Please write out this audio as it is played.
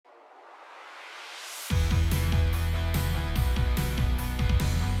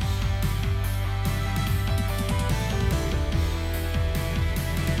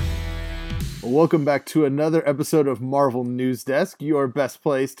Welcome back to another episode of Marvel News Desk, your best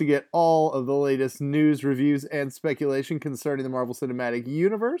place to get all of the latest news, reviews, and speculation concerning the Marvel Cinematic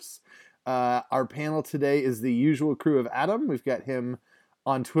Universe. Our panel today is the usual crew of Adam. We've got him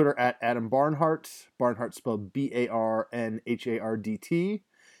on Twitter at Adam Barnhart, Barnhart spelled Barnhardt,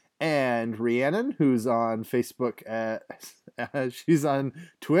 and Rhiannon, who's on Facebook she's on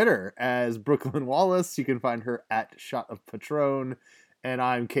Twitter as Brooklyn Wallace. You can find her at Shot of Patron. And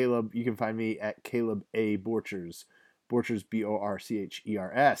I'm Caleb. You can find me at Caleb A. Borchers. Borchers,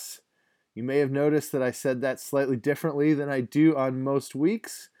 Borchers. You may have noticed that I said that slightly differently than I do on most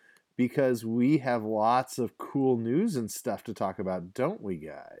weeks because we have lots of cool news and stuff to talk about, don't we,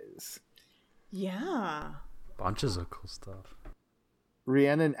 guys? Yeah. Bunches of cool stuff.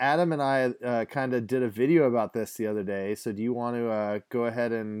 Rhiannon, Adam, and I kind of did a video about this the other day. So do you want to go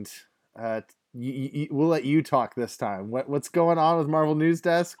ahead and... we'll let you talk this time. What's going on with Marvel News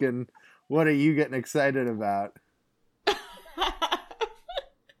Desk, and what are you getting excited about?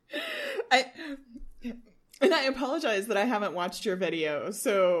 I apologize that I haven't watched your video,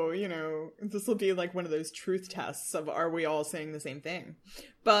 so, this will be like one of those truth tests of are we all saying the same thing.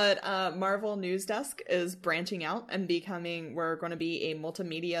 But Marvel News Desk is branching out and we're going to be a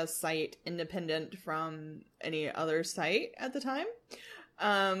multimedia site independent from any other site at the time.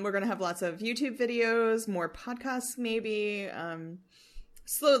 We're going to have lots of YouTube videos, more podcasts maybe,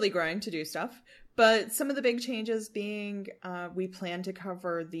 slowly growing to do stuff. But some of the big changes being we plan to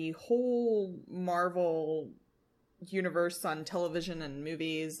cover the whole Marvel universe on television and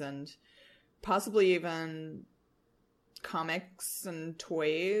movies and possibly even comics and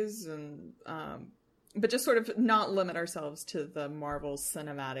toys, and but just sort of not limit ourselves to the Marvel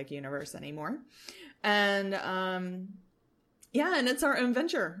Cinematic Universe anymore. And yeah, and it's our own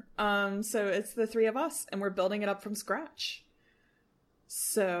venture. So it's the three of us, and we're building it up from scratch.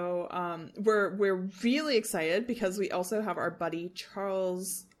 So we're really excited because we also have our buddy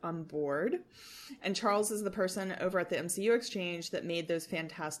Charles on board. And Charles is the person over at the MCU Exchange that made those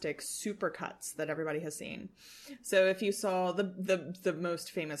fantastic supercuts that everybody has seen. So if you saw the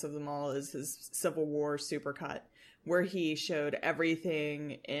most famous of them all is his Civil War supercut, where he showed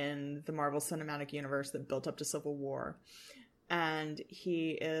everything in the Marvel Cinematic Universe that built up to Civil War. And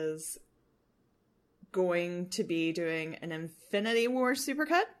he is going to be doing an Infinity War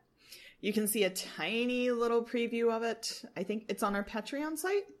supercut. You can see a tiny little preview of it. I think it's on our Patreon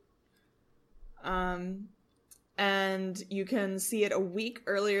site. And you can see it a week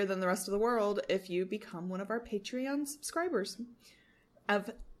earlier than the rest of the world if you become one of our Patreon subscribers of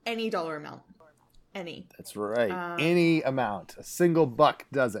any dollar amount. Any. That's right. Any amount. A single buck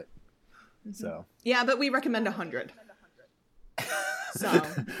does it. Mm-hmm. So. Yeah, but we recommend 100. So,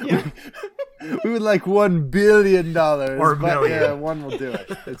 yeah. We would like $1 billion. Or $1 million. Yeah, one will do it.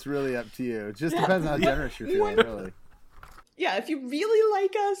 It's really up to you. It just depends on how generous you're feeling, really. Yeah, if you really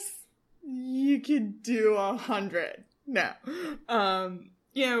like us, you could do 100. No. $1,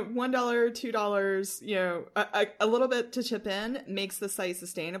 $2, a little bit to chip in makes the site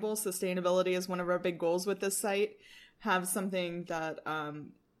sustainable. Sustainability is one of our big goals with this site. Have something that, that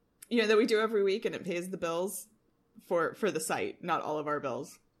we do every week and it pays the bills. For the site, not all of our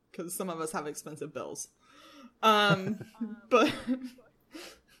bills, because some of us have expensive bills. But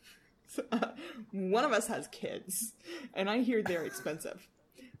one of us has kids, and I hear they're expensive.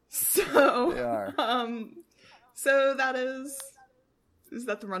 So they are. So that is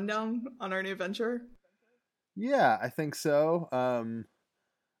that the rundown on our new venture? Yeah, I think so.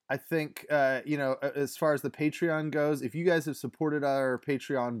 I think as far as the Patreon goes, if you guys have supported our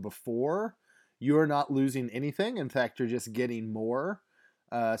Patreon before, you're not losing anything. In fact, you're just getting more.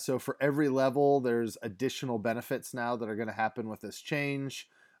 So for every level, there's additional benefits now that are going to happen with this change.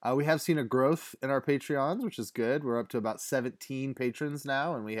 We have seen a growth in our Patreons, which is good. We're up to about 17 patrons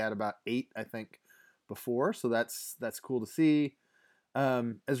now, and we had about 8, I think, before. So that's cool to see.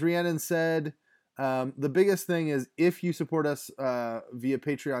 As Rhiannon said, the biggest thing is if you support us via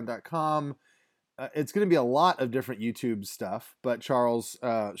patreon.com, it's going to be a lot of different YouTube stuff, but Charles'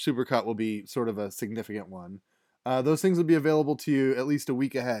 Supercut will be sort of a significant one. Those things will be available to you at least a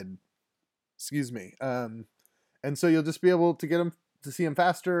week ahead. Excuse me. And so you'll just be able to get them to see them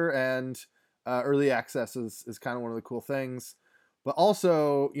faster, and early access is kind of one of the cool things. But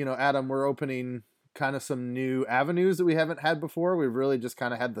also, Adam, we're opening kind of some new avenues that we haven't had before. We've really just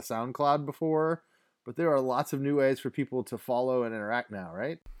kind of had the SoundCloud before, but there are lots of new ways for people to follow and interact now,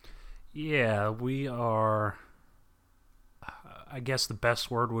 right? Yeah, we are, I guess the best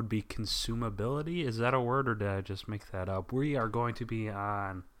word would be consumability. Is that a word, or did I just make that up? We are going to be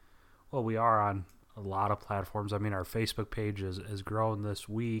we are on a lot of platforms. I mean, our Facebook page has grown this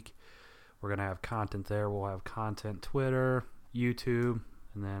week. We're going to have content there. We'll have content Twitter, YouTube,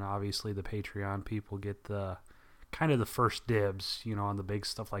 and then obviously the Patreon people get the kind of the first dibs, you know, on the big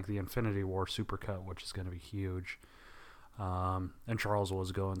stuff like the Infinity War Supercut, which is going to be huge. And Charles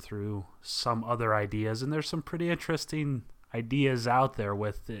was going through some other ideas, and there's some pretty interesting ideas out there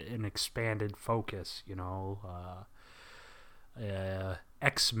with an expanded focus, you know.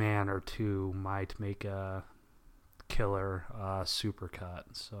 X-Man or two might make a killer supercut,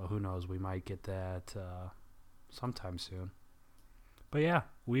 so who knows, we might get that sometime soon. But yeah,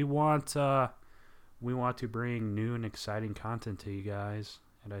 we want to bring new and exciting content to you guys,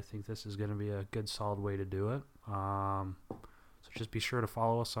 and I think this is going to be a good solid way to do it. So just be sure to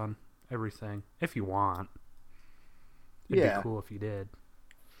follow us on everything if you want. It'd be cool if you did.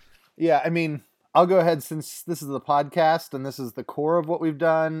 Yeah, I mean, I'll go ahead, since this is the podcast and this is the core of what we've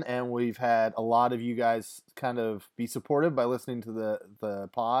done, and we've had a lot of you guys kind of be supportive by listening to the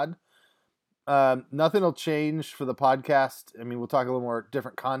pod. Nothing will change for the podcast. I mean, we'll talk a little more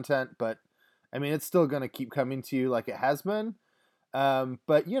different content, but I mean, it's still going to keep coming to you like it has been.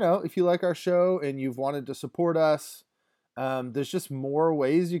 But you know, if you like our show and you've wanted to support us, there's just more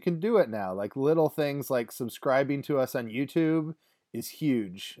ways you can do it now. Like little things like subscribing to us on YouTube is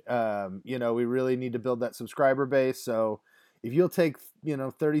huge. You know, we really need to build that subscriber base. So if you'll take,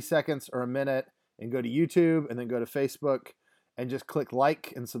 30 seconds or a minute and go to YouTube and then go to Facebook and just click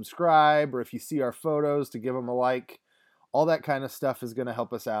like and subscribe, or if you see our photos to give them a like, all that kind of stuff is going to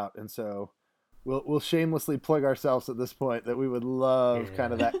help us out. And so we'll shamelessly plug ourselves at this point that we would love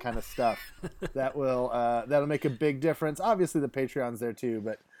kind of that kind of stuff. That'll make a big difference. Obviously the Patreon's there too,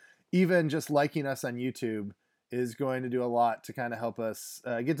 but even just liking us on YouTube is going to do a lot to kind of help us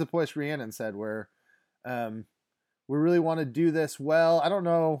get to the place Rhiannon said, where we really want to do this well. I don't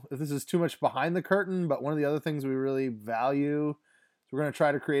know if this is too much behind the curtain, but one of the other things we really value is we're going to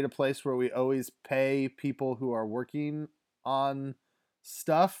try to create a place where we always pay people who are working on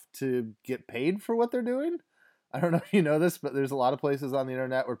stuff to get paid for what they're doing. I don't know if you know this, but there's a lot of places on the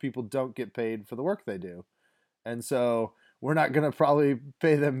internet where people don't get paid for the work they do. And so we're not going to probably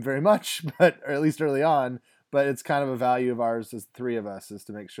pay them very much, or at least early on, but it's kind of a value of ours as three of us, is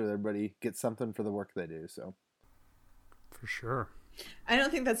to make sure that everybody gets something for the work they do. So for sure. I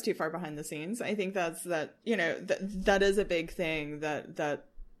don't think that's too far behind the scenes. I think that is a big thing that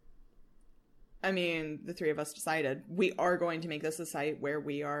I mean, the three of us decided we are going to make this a site where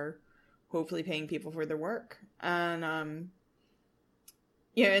we are hopefully paying people for their work. And,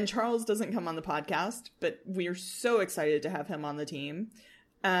 and Charles doesn't come on the podcast, but we are so excited to have him on the team.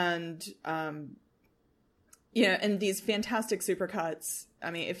 And, and these fantastic supercuts, I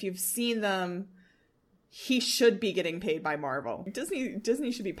mean, if you've seen them, he should be getting paid by Marvel.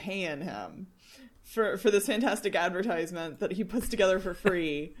 Disney should be paying him for this fantastic advertisement that he puts together for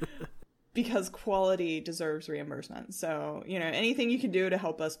free. Because quality deserves reimbursement. So, anything you can do to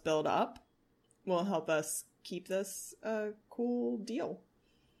help us build up will help us keep this a cool deal.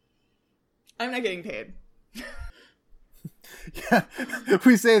 I'm not getting paid. Yeah,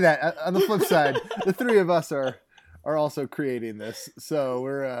 we say that. On the flip side, the three of us are also creating this. So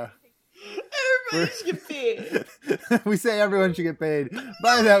Everybody should get paid. We say everyone should get paid.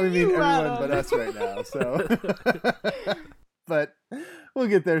 By that we mean everyone but us right now. So, but we'll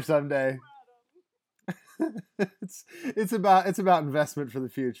get there someday. It's about investment for the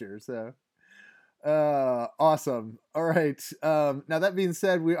future. So, awesome. All right. Now that being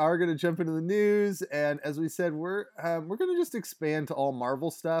said, we are going to jump into the news, and as we said, we're going to just expand to all Marvel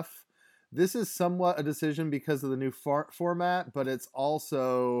stuff. This is somewhat a decision because of the new format, but it's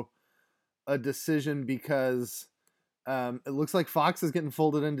also a decision because it looks like Fox is getting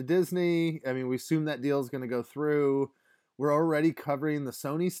folded into Disney. I mean, we assume that deal is going to go through. We're already covering the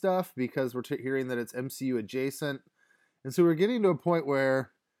Sony stuff because we're hearing that it's MCU adjacent. And so we're getting to a point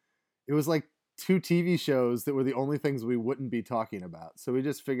where it was like 2 TV shows that were the only things we wouldn't be talking about. So we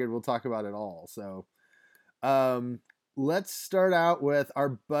just figured we'll talk about it all. So let's start out with our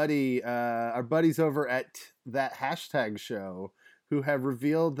buddies over at That Hashtag Show, who have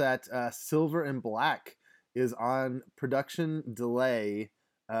revealed that Silver and Black is on production delay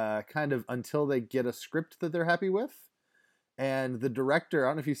kind of until they get a script that they're happy with. And the director, I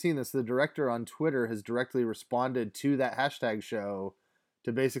don't know if you've seen this, the director on Twitter has directly responded to That Hashtag Show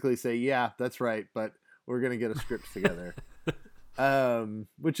to basically say, yeah, that's right, but we're going to get a script together.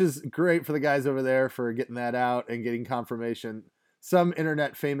 Which is great for the guys over there for getting that out and getting confirmation. Some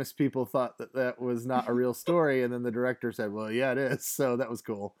internet famous people thought that was not a real story, and then the director said, well, yeah, it is. So that was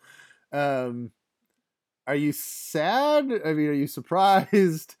cool. Are you sad? I mean, are you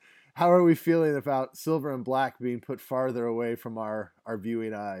surprised? How are we feeling about Silver and Black being put farther away from our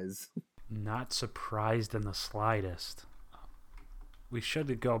viewing eyes? Not surprised in the slightest. We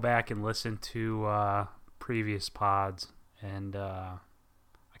should go back and listen to previous pods, and I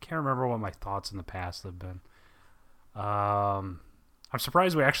can't remember what my thoughts in the past have been. I'm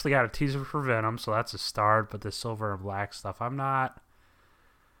surprised we actually got a teaser for Venom, so that's a start. But the Silver and Black stuff, I'm not.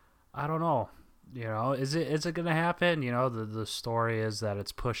 I don't know. You know, is it gonna happen? You know, the story is that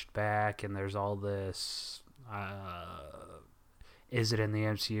it's pushed back, and there's all this. Is it in the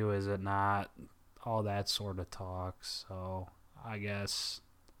MCU? Is it not? All that sort of talk. So I guess,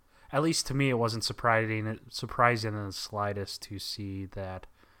 at least to me, it wasn't surprising in the slightest to see that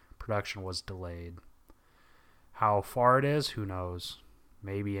production was delayed. How far it is, who knows?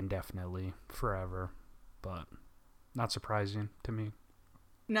 Maybe indefinitely, forever, but not surprising to me.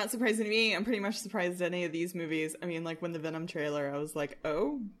 Not surprising to me. I'm pretty much surprised at any of these movies. I mean, like when the Venom trailer, I was like,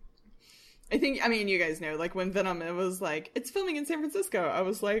 oh. I mean, you guys know, like when Venom, it was like, it's filming in San Francisco. I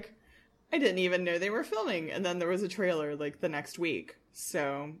was like, I didn't even know they were filming. And then there was a trailer like the next week.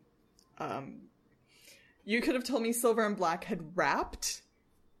 So, you could have told me Silver and Black had wrapped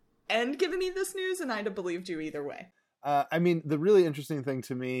and given me this news, and I'd have believed you either way. I mean, the really interesting thing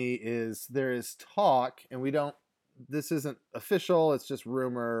to me is there is talk, and this isn't official, it's just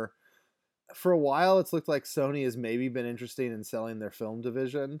rumor. For a while, it's looked like Sony has maybe been interested in selling their film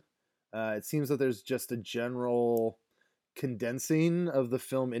division. It seems that there's just a general condensing of the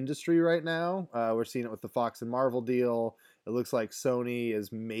film industry right now. We're seeing it with the Fox and Marvel deal. It looks like Sony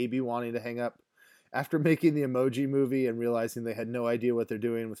is maybe wanting to hang up after making the Emoji Movie and realizing they had no idea what they're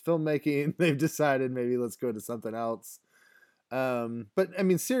doing with filmmaking. They've decided maybe let's go to something else. But I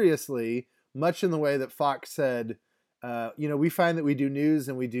mean, seriously, much in the way that Fox said, we find that we do news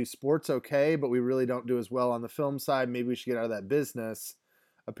and we do sports okay, but we really don't do as well on the film side. Maybe we should get out of that business.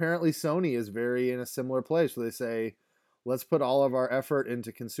 Apparently Sony is very in a similar place where they say, let's put all of our effort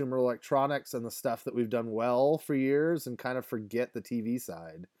into consumer electronics and the stuff that we've done well for years and kind of forget the TV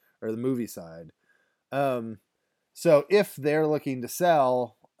side or the movie side. So if they're looking to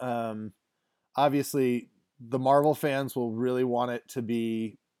sell, obviously the Marvel fans will really want it to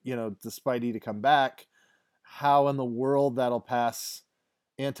be, the Spidey to come back. How in the world that'll pass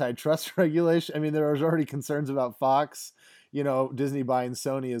antitrust regulation? I mean, there was already concerns about Fox, Disney buying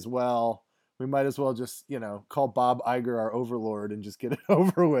Sony as well. We might as well just, call Bob Iger our overlord and just get it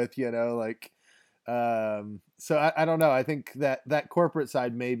over with, so I don't know. I think that corporate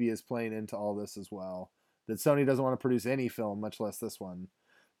side maybe is playing into all this as well, that Sony doesn't want to produce any film, much less this one.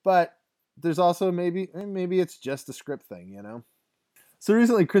 But there's also maybe it's just a script thing, So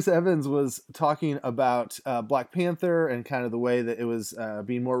recently Chris Evans was talking about Black Panther and kind of the way that it was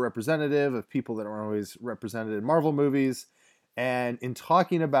being more representative of people that aren't always represented in Marvel movies. And in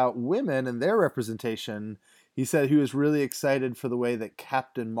talking about women and their representation, he said he was really excited for the way that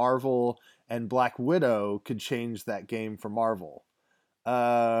Captain Marvel and Black Widow could change that game for Marvel.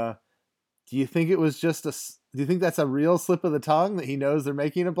 Do you think it was do you think that's a real slip of the tongue that he knows they're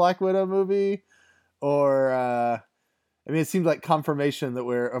making a Black Widow movie? Or, I mean, it seems like confirmation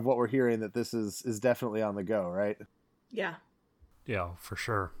of what we're hearing, that this is definitely on the go, right? Yeah. Yeah, for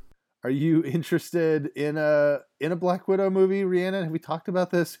sure. Are you interested in a Black Widow movie, Rhiannon? Have we talked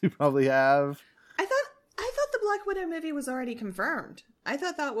about this? We probably have. I thought the Black Widow movie was already confirmed. I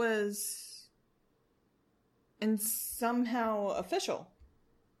thought that was somehow official.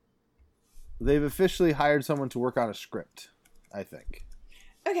 They've officially hired someone to work on a script, I think.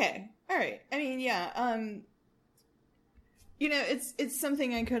 Okay. All right. I mean, yeah. It's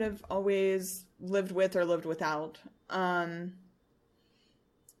something I could have always lived with or lived without.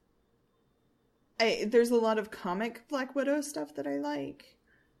 There's a lot of comic Black Widow stuff that I like.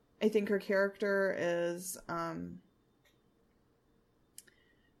 I think her character is, I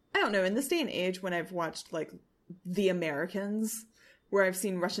don't know, in this day and age when I've watched, like, The Americans, where I've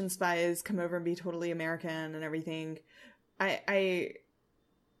seen Russian spies come over and be totally American and everything, a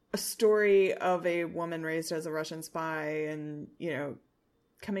story of a woman raised as a Russian spy and,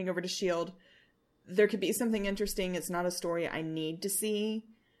 coming over to S.H.I.E.L.D., there could be something interesting. It's not a story I need to see,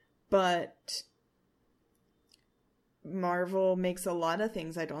 but Marvel makes a lot of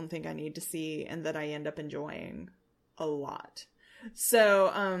things I don't think I need to see and that I end up enjoying a lot.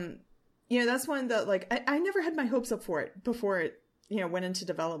 So, that's one that, like, I never had my hopes up for it before it, went into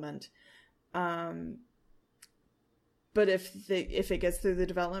development. But if it gets through the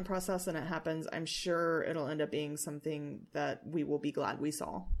development process and it happens, I'm sure it'll end up being something that we will be glad we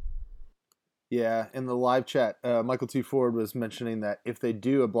saw. Yeah, in the live chat, Michael T. Ford was mentioning that if they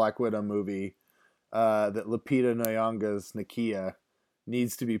do a Black Widow movie, that Lupita Nyong'o's Nakia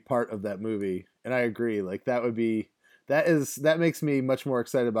needs to be part of that movie. And I agree. Like, that would be that makes me much more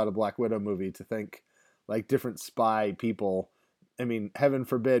excited about a Black Widow movie, to think like different spy people. I mean, heaven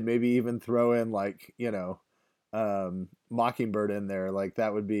forbid, maybe even throw in like, Mockingbird in there. Like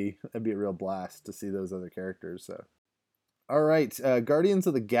that'd be a real blast to see those other characters. So, all right, Guardians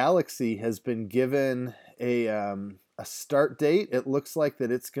of the Galaxy has been given a start date. It looks like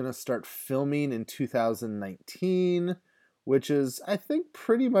that it's going to start filming in 2019, which is, I think,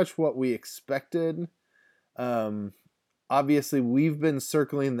 pretty much what we expected. Obviously, we've been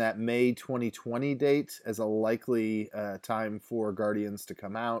circling that May 2020 date as a likely time for Guardians to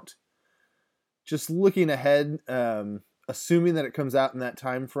come out. Just looking ahead, assuming that it comes out in that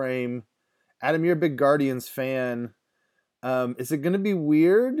time frame, Adam, you're a big Guardians fan. Is it going to be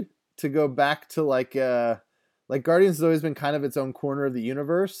weird to go back to like Guardians has always been kind of its own corner of the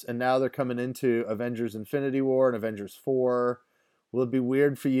universe, and now they're coming into Avengers Infinity War and Avengers 4. Will it be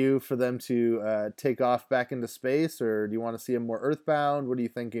weird for you for them to take off back into space, or do you want to see them more earthbound? What are you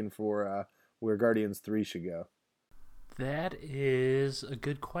thinking for where Guardians 3 should go? That is a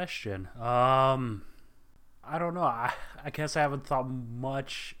good question. I don't know. I guess I haven't thought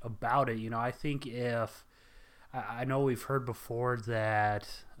much about it. I think if... I know we've heard before that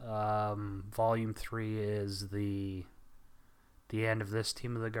Volume 3 is the end of this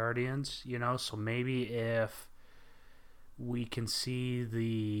team of the Guardians, so maybe if we can see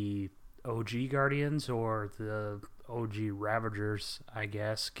the OG Guardians or the OG Ravagers, I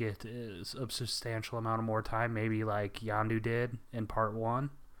guess, get a substantial amount of more time, maybe like Yondu did in Part 1.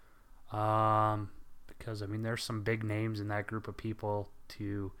 Because, I mean, there's some big names in that group of people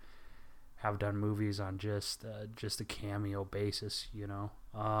to have done movies on just a cameo basis,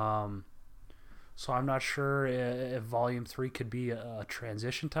 So I'm not sure if Volume 3 could be a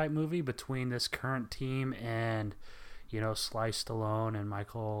transition type movie between this current team and, Sly Stallone and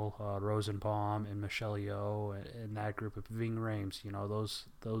Michael Rosenbaum and Michelle Yeoh and that group of Ving Rhames,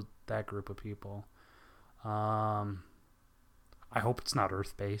 that group of people. I hope it's not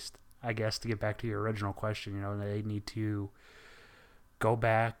Earth-based. I guess to get back to your original question, they need to go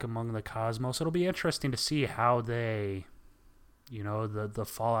back among the cosmos. It'll be interesting to see how they, the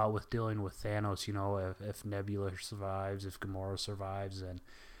fallout with dealing with Thanos, if Nebula survives, if Gamora survives, and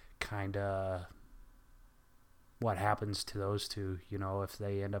kind of what happens to those two, if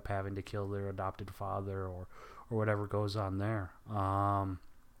they end up having to kill their adopted father or whatever goes on there. But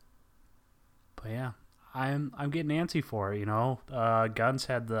yeah, I'm getting antsy for it, Gunn's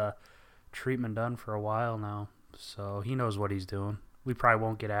had the treatment done for a while now, so he knows what he's doing. We probably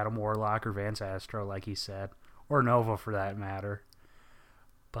won't get Adam Warlock or Vance Astro, like he said, or Nova for that matter.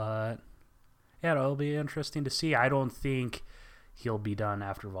 But yeah, it'll be interesting to see. I don't think he'll be done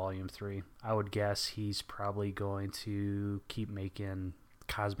after Volume 3. I would guess he's probably going to keep making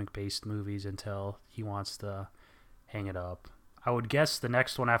cosmic-based movies until he wants to hang it up. I would guess the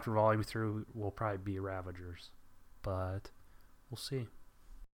next one after Volume 3 will probably be Ravagers, but we'll see.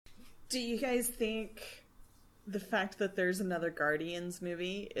 Do you guys think the fact that there's another Guardians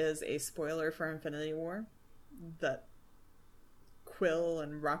movie is a spoiler for Infinity War? That Quill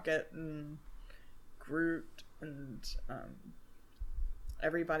and Rocket and Groot and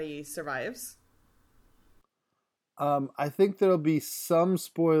everybody survives? I think there'll be some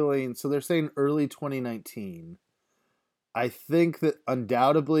spoiling. So they're saying early 2019. I think that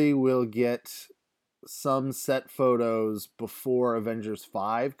undoubtedly we'll get some set photos before Avengers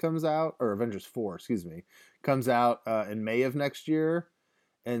 5 comes out, or Avengers 4, comes out in May of next year.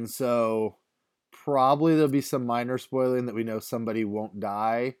 And so probably there'll be some minor spoiling that we know somebody won't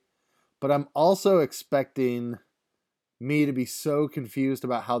die. But I'm also expecting me to be so confused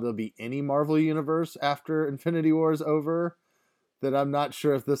about how there'll be any Marvel universe after Infinity War is over that I'm not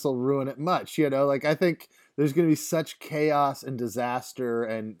sure if this will ruin it much. I think there's going to be such chaos and disaster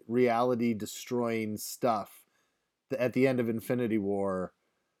and reality destroying stuff at the end of Infinity War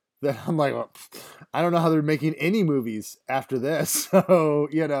that I'm like, well, I don't know how they're making any movies after this. So,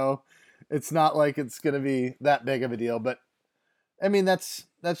 it's not like it's going to be that big of a deal. But I mean, that's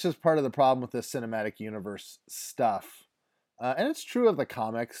just part of the problem with this cinematic universe stuff. And it's true of the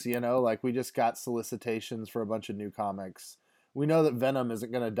comics, we just got solicitations for a bunch of new comics. We know that Venom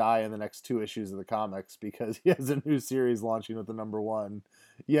isn't going to die in the next 2 issues of the comics because he has a new series launching with the #1,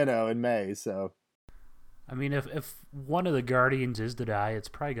 in May. So, I mean, if one of the Guardians is to die, it's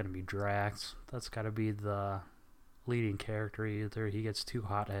probably going to be Drax. That's got to be the leading character. Either he gets too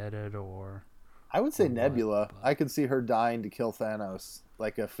hot-headed or... I would say Nebula. But I could see her dying to kill Thanos,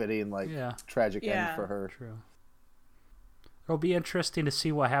 like a fitting, tragic end for her. True. It'll be interesting to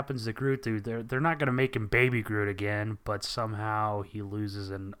see what happens to Groot, dude. They're not going to make him Baby Groot again, but somehow he loses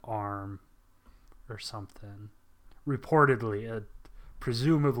an arm or something. reportedly,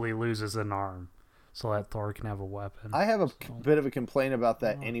 presumably loses an arm, so that Thor can have a weapon. I have a bit of a complaint about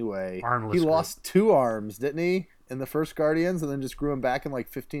that anyway. Armless He Groot. lost 2 arms, didn't he, in the first Guardians, and then just grew them back in like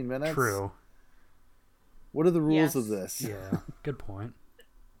 15 minutes? True. What are the rules Yes. of this? Yeah, good point.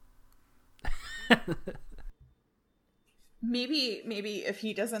 Maybe if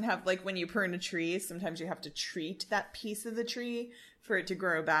he doesn't have, like, when you prune a tree, sometimes you have to treat that piece of the tree for it to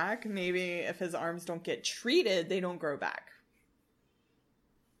grow back. Maybe if his arms don't get treated, they don't grow back.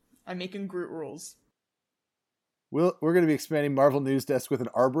 I'm making Groot rules. We're going to be expanding Marvel News Desk with an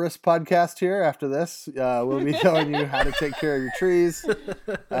arborist podcast here after this. We'll be telling you how to take care of your trees,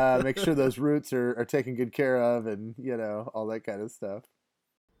 make sure those roots are taken good care of, and, you know, all that kind of stuff.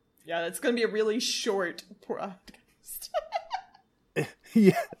 Yeah, that's going to be a really short podcast.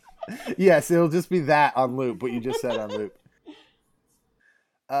 Yeah. Yes, it'll just be that on loop, what you just said on loop.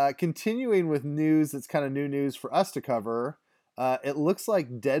 Continuing with news that's kind of new news for us to cover, it looks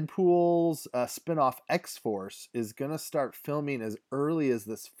like Deadpool's spinoff X-Force is going to start filming as early as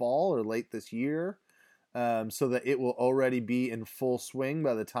this fall or late this year, so that it will already be in full swing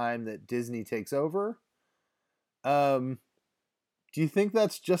by the time that Disney takes over. Do you think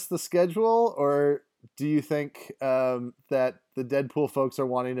that's just the schedule, or do you think that the Deadpool folks are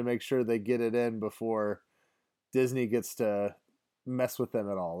wanting to make sure they get it in before Disney gets to mess with them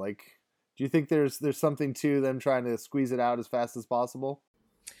at all? Like, do you think there's something to them trying to squeeze it out as fast as possible?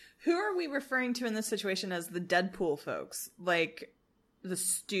 Who are we referring to in this situation as the Deadpool folks? Like, the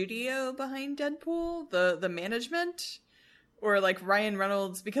studio behind Deadpool? The management? Or, like, Ryan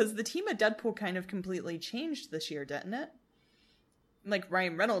Reynolds? Because the team at Deadpool kind of completely changed this year, didn't it? Like,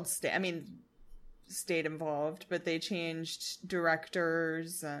 Ryan Reynolds stayed involved, but they changed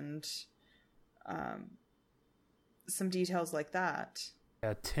directors and some details like that.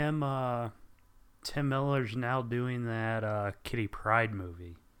 Yeah, Tim Miller's now doing that Kitty Pryde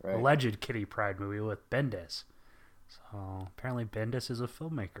movie, Right. alleged Kitty Pryde movie with Bendis. So apparently Bendis is a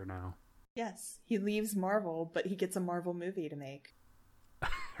filmmaker now, Yes, he leaves Marvel, but he gets a Marvel movie to make.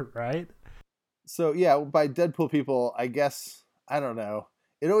 right? So yeah, by Deadpool people, I guess, I don't know.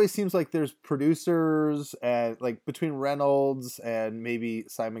 It always seems like there's producers and like between Reynolds and maybe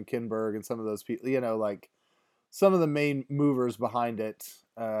Simon Kinberg and some of those people, you know, like some of the main movers behind it,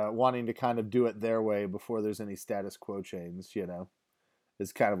 wanting to kind of do it their way before there's any status quo change, you know,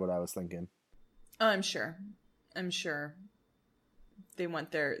 is kind of what I was thinking. Oh, I'm sure they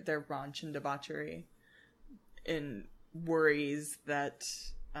want their raunch and debauchery and worries that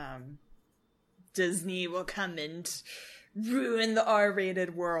Disney will come and ruin the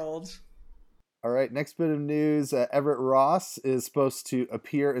R-rated world. All right, next bit of news. Everett Ross is supposed to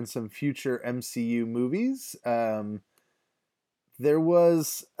appear in some future MCU movies.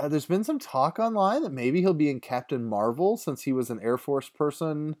 There's been some talk online that maybe he'll be in Captain Marvel since he was an Air Force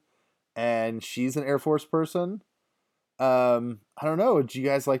person and she's an Air Force person. I don't know. Would you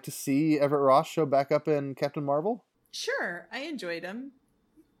guys like to see Everett Ross show back up in Captain Marvel? Sure, I enjoyed him.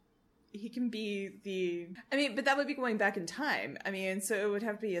 He can be but that would be going back in time. I mean, so it would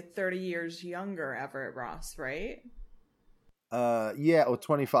have to be a 30 years younger Everett Ross, right? Yeah,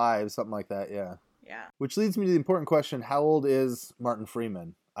 25, something like that, yeah. Yeah. Which leads me to the important question, how old is Martin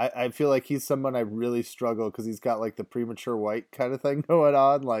Freeman? I feel like he's someone I really struggle because he's got like the premature white kind of thing going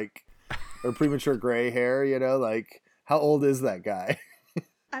on, like, or premature gray hair, you know, like, how old is that guy?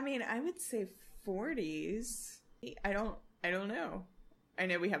 I mean, I would say 40s. I don't know. I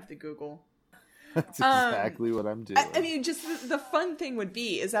know we have the Google. That's exactly what I'm doing. I mean, just the fun thing would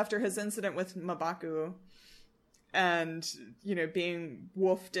be is after his incident with M'Baku and, you know, being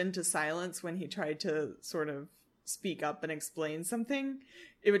wolfed into silence when he tried to sort of speak up and explain something,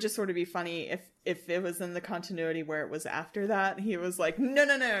 it would just sort of be funny if it was in the continuity where it was after that. He was like,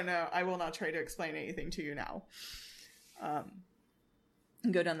 no, I will not try to explain anything to you now.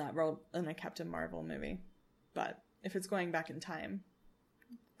 And go down that road in a Captain Marvel movie. But if it's going back in time,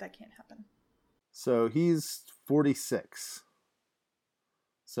 that can't happen. So he's 46.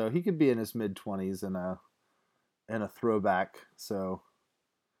 So he could be in his mid-20s in a throwback. So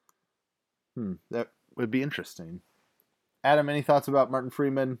that would be interesting. Adam, any thoughts about Martin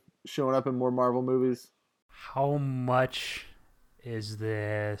Freeman showing up in more Marvel movies? How much is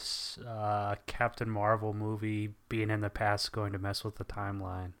this Captain Marvel movie being in the past going to mess with the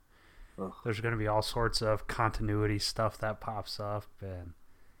timeline? Ugh. There's going to be all sorts of continuity stuff that pops up, and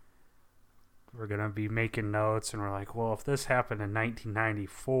we're going to be making notes, and we're like, well, if this happened in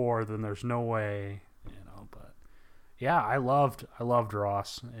 1994, then there's no way, you know. But yeah, I loved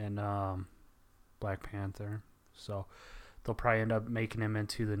Ross in Black Panther. So they'll probably end up making him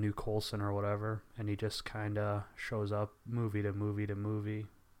into the new Coulson or whatever, and he just kind of shows up movie to movie to movie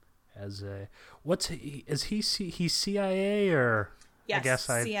as a he's CIA or yes, I guess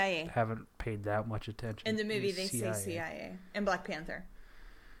I CIA. haven't paid that much attention. In the movie, they say CIA and Black Panther.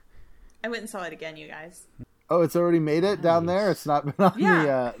 I went and saw it again, you guys. Oh, it's already made it down there? It's not been on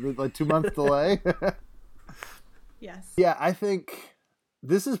the 2-month delay? Yes. Yeah, I think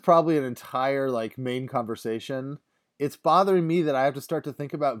this is probably an entire main conversation. It's bothering me that I have to start to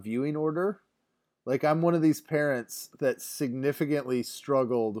think about viewing order. I'm one of these parents that significantly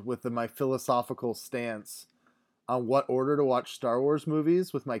struggled with my philosophical stance on what order to watch Star Wars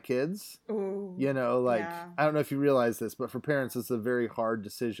movies with my kids. Ooh, I don't know if you realize this, but for parents, it's a very hard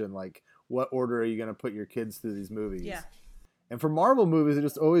decision. What order are you going to put your kids through these movies? Yeah. And for Marvel movies, I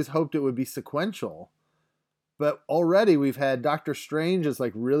just always hoped it would be sequential. But already we've had Doctor Strange is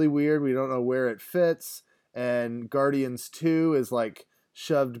really weird. We don't know where it fits. And Guardians 2 is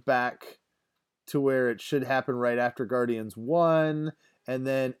shoved back to where it should happen right after Guardians 1. And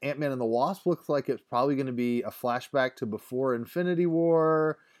then Ant-Man and the Wasp looks like it's probably going to be a flashback to before Infinity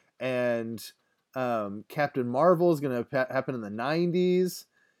War. And Captain Marvel is going to happen in the 90s.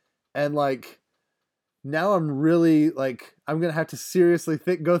 And now I'm really I'm going to have to seriously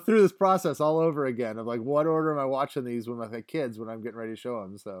go through this process all over again of what order am I watching these with my kids when I'm getting ready to show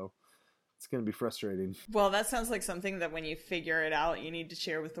them. So it's going to be frustrating. Well, that sounds like something that when you figure it out, you need to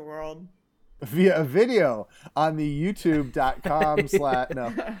share with the world. Via a video on the youtube.com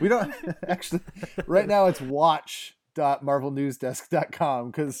no, we don't actually, right now it's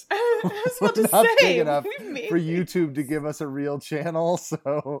watch.marvelnewsdesk.com because we're not big enough for YouTube to give us a real channel.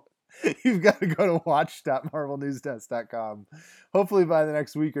 So you've got to go to watch.marvelnewsdesk.com. Hopefully by the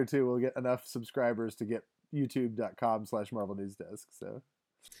next week or two, we'll get enough subscribers to get youtube.com/marvelnewsdesk. So,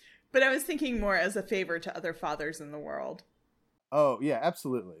 but I was thinking more as a favor to other fathers in the world. Oh yeah,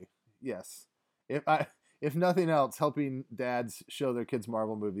 absolutely. Yes. If nothing else, helping dads show their kids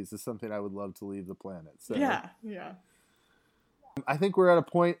Marvel movies is something I would love to leave the planet. So yeah. I think we're at a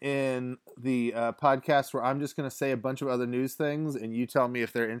point in the podcast where I'm just going to say a bunch of other news things, and you tell me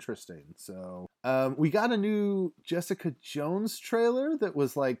if they're interesting. So we got a new Jessica Jones trailer that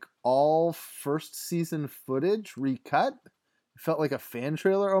was all first season footage recut. It felt like a fan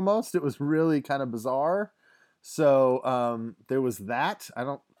trailer almost. It was really kind of bizarre. So there was that. I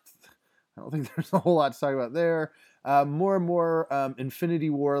don't think there's a whole lot to talk about there. More and more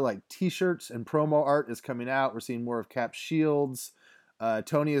Infinity War t-shirts and promo art is coming out. We're seeing more of Cap's shields.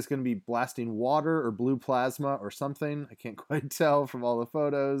 Tony is going to be blasting water or blue plasma or something. I can't quite tell from all the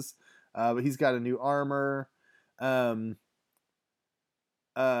photos. But he's got a new armor. These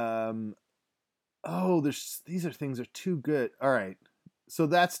things are too good. All right. So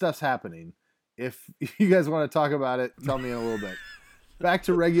that stuff's happening. If you guys want to talk about it, tell me in a little bit. Back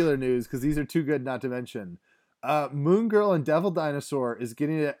to regular news, because these are too good not to mention. Moon Girl and Devil Dinosaur is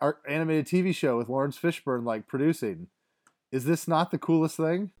getting an animated TV show with Lawrence Fishburne producing. Is this not the coolest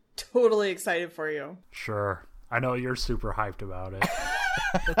thing? Totally excited for you. Sure. I know you're super hyped about it.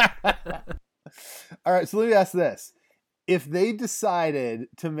 All right, so let me ask this. If they decided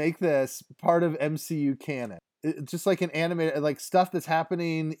to make this part of MCU canon, just an animated, stuff that's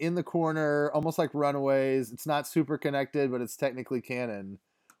happening in the corner, almost like Runaways. It's not super connected, but it's technically canon.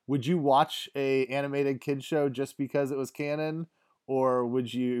 Would you watch a animated kid show just because it was canon? Or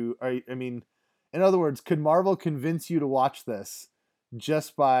would you, in other words, could Marvel convince you to watch this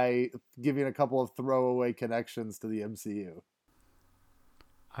just by giving a couple of throwaway connections to the MCU?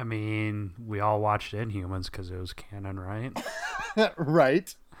 We all watched Inhumans because it was canon, right?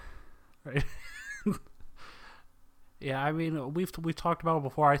 Right. Right. Yeah, we've talked about it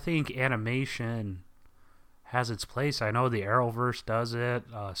before. I think animation has its place. I know the Arrowverse does it.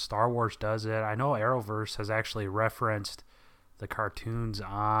 Star Wars does it. I know Arrowverse has actually referenced the cartoons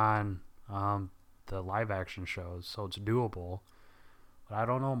on the live-action shows, so it's doable. But I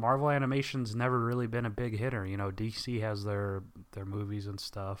don't know. Marvel Animation's never really been a big hitter. DC has their movies and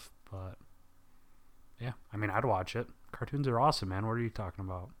stuff, but yeah, I'd watch it. Cartoons are awesome, man. What are you talking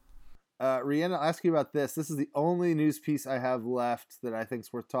about? Rhiannon, I'll ask you about this. This is the only news piece I have left that I think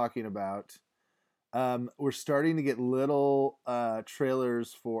is worth talking about. We're starting to get little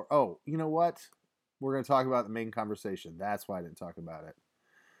trailers for... Oh, you know what? We're going to talk about the main conversation. That's why I didn't talk about it.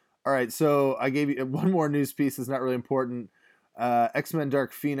 All right, so I gave you one more news piece. It's not really important. X-Men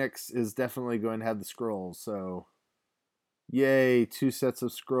Dark Phoenix is definitely going to have the scrolls, so... Yay, 2 sets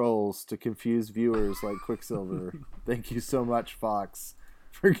of scrolls to confuse viewers like Quicksilver. Thank you so much, Fox,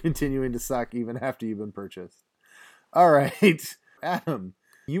 for continuing to suck even after you've been purchased. All right, Adam,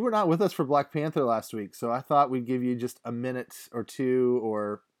 You were not with us for Black Panther last week, so I thought we'd give you just a minute or two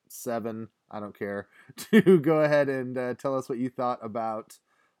or 7, I don't care, to go ahead and tell us what you thought about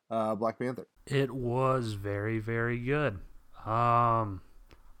Black Panther. It was very, very good. I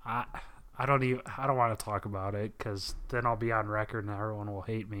don't want to talk about it because then I'll be on record and everyone will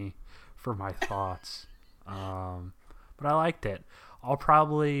hate me for my thoughts. But I liked it. I'll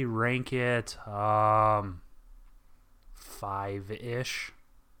probably rank it 5-ish,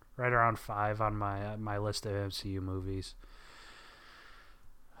 right around 5 on my list of MCU movies.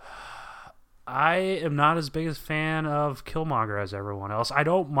 I am not as big a fan of Killmonger as everyone else. I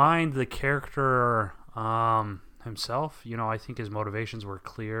don't mind the character himself. You know, I think his motivations were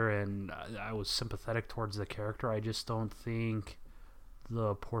clear and I was sympathetic towards the character. I just don't think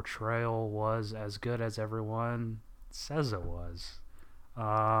the portrayal was as good as everyone says it was.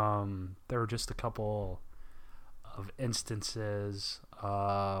 There were just a couple of instances.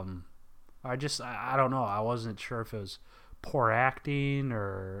 I don't know. I wasn't sure if it was poor acting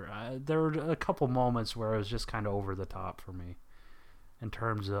or there were a couple moments where it was just kind of over the top for me in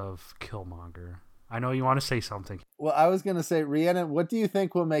terms of Killmonger. I know you want to say something. Well, I was going to say, Rhiannon, what do you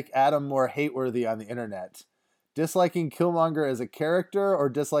think will make Adam more hate-worthy on the internet? Disliking Killmonger as a character or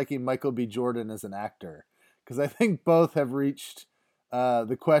disliking Michael B. Jordan as an actor? Because I think both have reached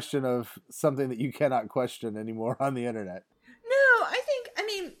the question of something that you cannot question anymore on the internet.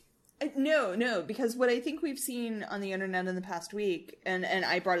 No, because what I think we've seen on the internet in the past week, and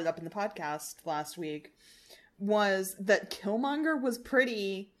I brought it up in the podcast last week, was that Killmonger was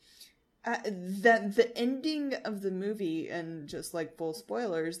pretty... that the ending of the movie, and just like full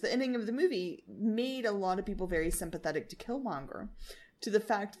spoilers, the ending of the movie made a lot of people very sympathetic to Killmonger. To the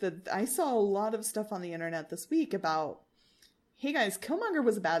fact that I saw a lot of stuff on the internet this week about, hey guys, Killmonger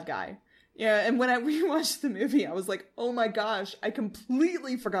was a bad guy. Yeah, and when I rewatched the movie, I was like, oh my gosh, I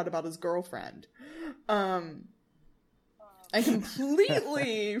completely forgot about his girlfriend. I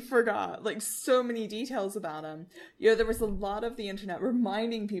completely forgot, like, so many details about him. You know, there was a lot of the internet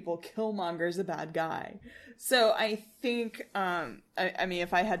reminding people Killmonger's a bad guy. So I think, I mean,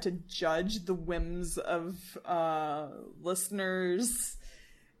 if I had to judge the whims of listeners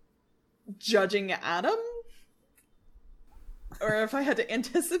judging Adam, or if I had to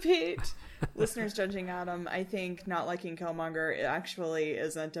anticipate listeners judging Adam, I think not liking Killmonger actually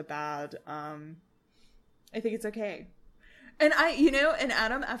isn't a bad, I think it's okay. And and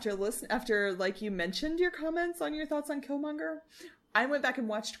Adam, after like you mentioned your comments on your thoughts on Killmonger, I went back and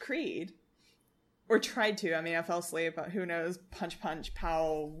watched Creed. Or tried to. I mean, I fell asleep, but who knows? Punch, punch,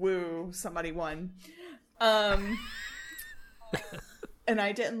 pow, woo, somebody won. And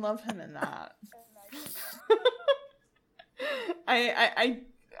I didn't love him in that. I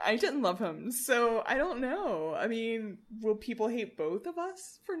didn't love him, so I don't know. I mean, will people hate both of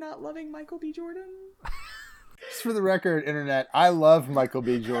us for not loving Michael B. Jordan? Just for the record, internet, I love Michael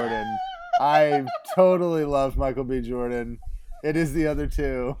B. Jordan. I totally love Michael B. Jordan. It is the other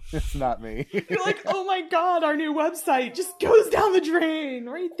two. It's not me. You're like, oh my god, our new website just goes down the drain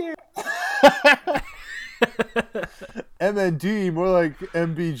right there. MND, more like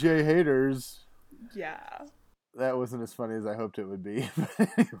MBJ haters. Yeah. That wasn't as funny as I hoped it would be.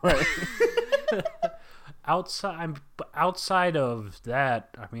 But anyway. Outside of that,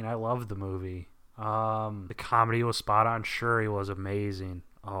 I mean, I love the movie. The comedy was spot on. Shuri was amazing.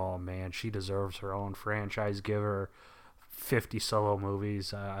 Oh man, she deserves her own franchise. Give her 50 solo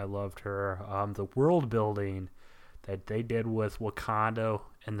movies. I loved her. The world building that they did with Wakanda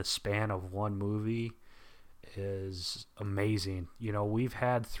in the span of one movie is amazing. You know, we've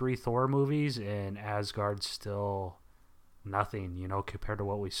had 3 Thor movies and Asgard's still nothing, you know, compared to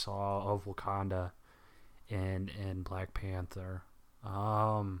what we saw of Wakanda in Black Panther.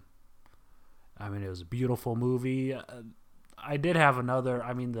 I mean, it was a beautiful movie. I did have another,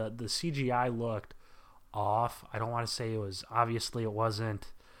 I mean, the CGI looked off. I don't want to say it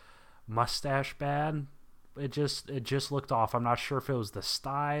wasn't mustache bad. It just looked off. I'm not sure if it was the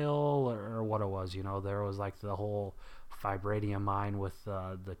style or what it was. You know, there was like the whole vibranium mine with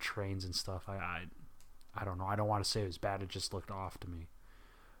the trains and stuff. I don't know. I don't want to say it was bad. It just looked off to me.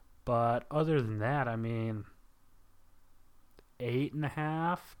 But other than that, I mean,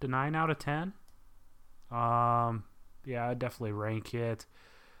 8.5 to 9 out of 10. Yeah, I'd definitely rank it.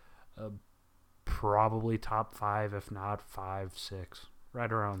 Probably top 5, if not 5, 6,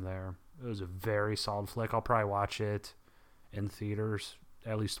 right around there. It was a very solid flick. I'll probably watch it in theaters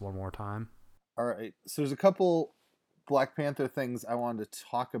at least one more time. All right. So there's a couple Black Panther things I wanted to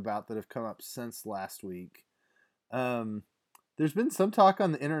talk about that have come up since last week. There's been some talk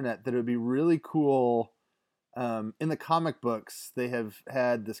on the internet that it would be really cool In the comic books, they have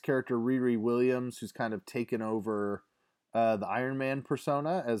had this character Riri Williams, who's kind of taken over the Iron Man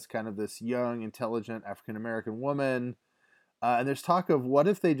persona as kind of this young, intelligent African American woman. And there's talk of what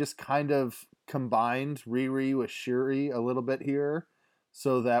if they just kind of combined Riri with Shuri a little bit here,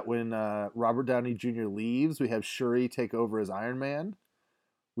 so that when Robert Downey Jr. leaves, we have Shuri take over as Iron Man.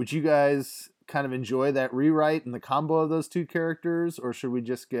 Would you guys kind of enjoy that rewrite and the combo of those two characters, or should we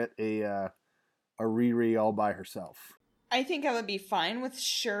just get a Riri all by herself? I think I would be fine with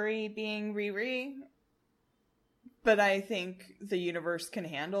Shuri being Riri, but I think the universe can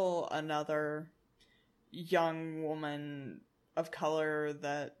handle another young woman of color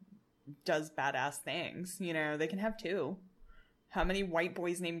that does badass things. You know, they can have two. How many white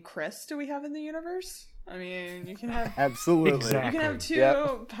boys named Chris do we have in the universe? I mean, you can have absolutely. Exactly. You can have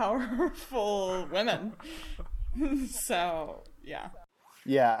two powerful women. So, yeah.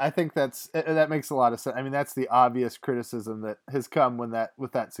 Yeah, I think that makes a lot of sense. I mean, that's the obvious criticism that has come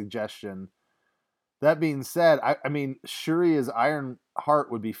with that suggestion. That being said, I mean, Shuri as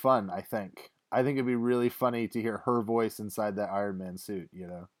Ironheart would be fun, I think. I think it'd be really funny to hear her voice inside that Iron Man suit, you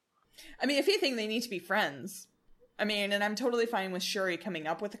know? I mean, if you think they need to be friends, I mean, and I'm totally fine with Shuri coming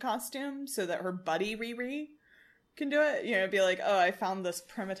up with a costume so that her buddy Riri can do it. You know, be like, oh, I found this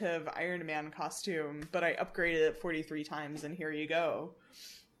primitive Iron Man costume, but I upgraded it 43 times, and here you go.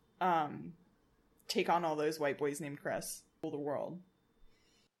 Take on all those white boys named Chris. Rule the world.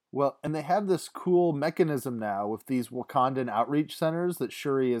 Well, and they have this cool mechanism now with these Wakandan outreach centers that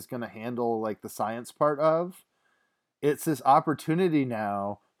Shuri is going to handle, like, the science part of. It's this opportunity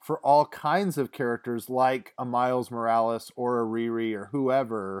now for all kinds of characters like a Miles Morales or a Riri or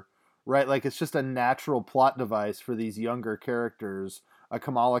whoever, right? Like, it's just a natural plot device for these younger characters, a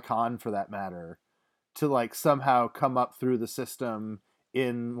Kamala Khan for that matter, to, like, somehow come up through the system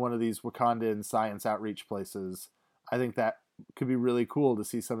in one of these Wakandan science outreach places. I think that could be really cool to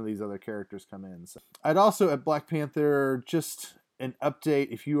see some of these other characters come in. So I'd also, at Black Panther, just an update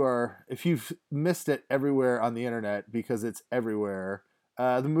if you've missed it everywhere on the internet, because it's everywhere.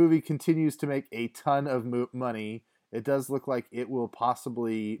 The movie continues to make a ton of money. It does look like it will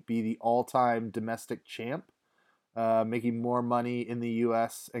possibly be the all-time domestic champ, making more money in the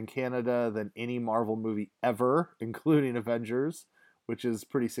US and Canada than any Marvel movie ever, including Avengers, which is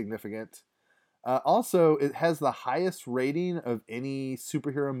pretty significant. Also, it has the highest rating of any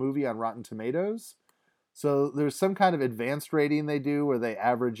superhero movie on Rotten Tomatoes. So there's some kind of advanced rating they do where they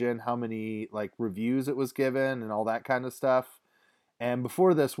average in how many, like, reviews it was given and all that kind of stuff. And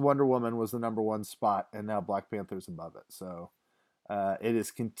before this, Wonder Woman was the number one spot, and now Black Panther's above it. So it is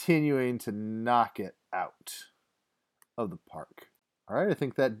continuing to knock it out of the park. All right, I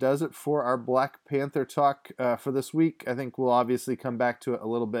think that does it for our Black Panther talk for this week. I think we'll obviously come back to it a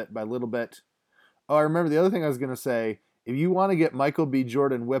little bit by little bit. Oh, I remember the other thing I was going to say. If you want to get Michael B.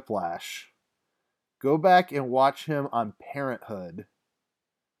 Jordan whiplash, go back and watch him on Parenthood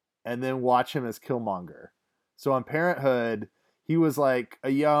and then watch him as Killmonger. So on Parenthood, he was like a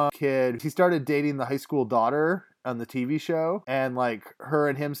young kid. He started dating the high school daughter on the TV show, and like her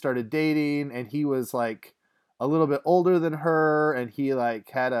and him started dating, and he was like a little bit older than her, and he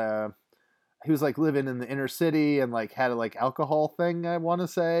was like living in the inner city and like had a like alcohol thing, I want to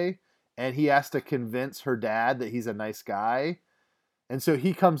say. And he has to convince her dad that he's a nice guy. And so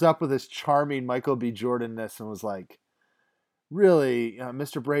he comes up with this charming Michael B. Jordan-ness and was like, really,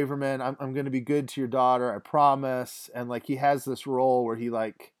 Mr. Braverman, I'm going to be good to your daughter, I promise. And like he has this role where he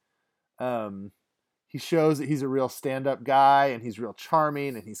like, he shows that he's a real stand-up guy and he's real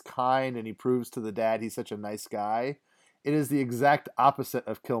charming and he's kind and he proves to the dad he's such a nice guy. It is the exact opposite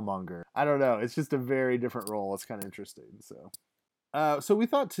of Killmonger. I don't know. It's just a very different role. It's kind of interesting. So we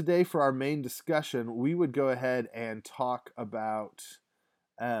thought today for our main discussion, we would go ahead and talk about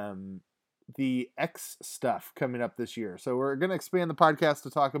the X stuff coming up this year. So we're going to expand the podcast to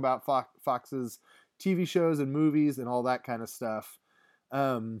talk about Fox's TV shows and movies and all that kind of stuff.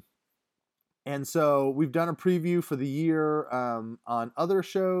 And so we've done a preview for the year on other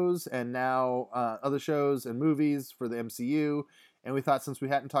shows and now other shows and movies for the MCU. And we thought since we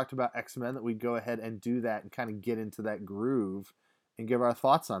hadn't talked about X-Men that we'd go ahead and do that and kind of get into that groove and give our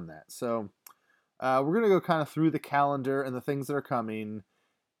thoughts on that. So we're going to go kind of through the calendar and the things that are coming.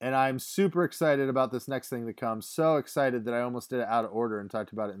 And I'm super excited about this next thing that comes. So excited that I almost did it out of order and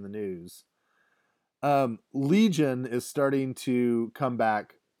talked about it in the news. Legion is starting to come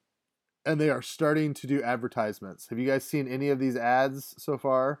back. And they are starting to do advertisements. Have you guys seen any of these ads so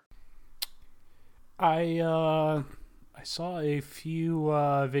far? I saw a few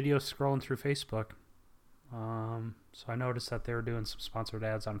videos scrolling through Facebook. So I noticed that they were doing some sponsored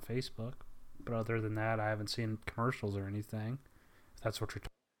ads on Facebook. But other than that, I haven't seen commercials or anything. If that's what you're talking.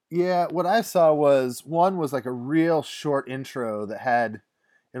 Yeah, what I saw was one was like a real short intro that had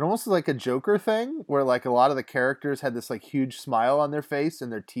it almost like a Joker thing where like a lot of the characters had this like huge smile on their face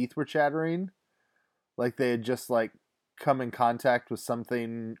and their teeth were chattering, like they had just like come in contact with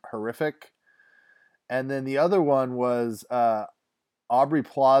something horrific. And then the other one was Aubrey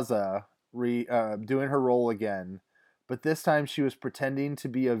Plaza doing her role again, but this time she was pretending to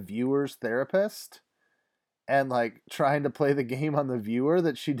be a viewer's therapist and like trying to play the game on the viewer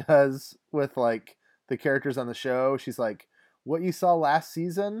that she does with like the characters on the show. She's like, what you saw last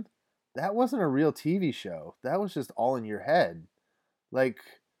season, that wasn't a real TV show. That was just all in your head. Like,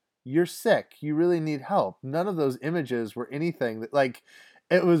 you're sick. You really need help. None of those images were anything that like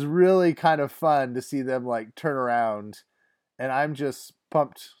it was really kind of fun to see them like turn around, and I'm just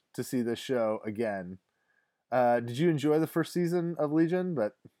pumped to see this show again. Did you enjoy the first season of Legion?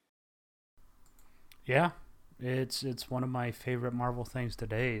 But Yeah, it's one of my favorite Marvel things to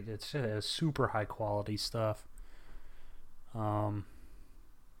date. It's super high quality stuff.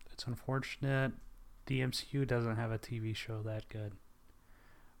 It's unfortunate the MCU doesn't have a TV show that good.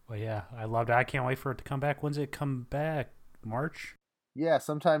 But yeah, I loved it. I can't wait for it to come back. When's it come back? March? yeah,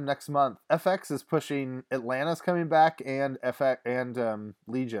 sometime next month. FX is pushing Atlanta's coming back and FX and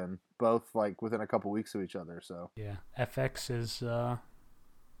Legion both like within a couple weeks of each other. So Yeah, FX is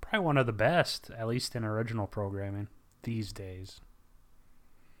probably one of the best, at least in original programming these days.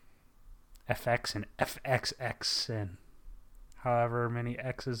 FX and FXX and however many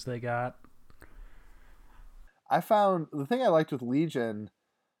X's they got. I found the thing I liked with Legion,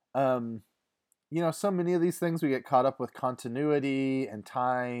 so many of these things we get caught up with continuity and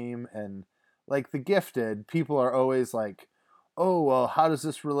time and like The Gifted, people are always like, oh, well, how does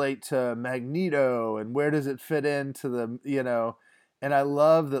this relate to Magneto and where does it fit into and I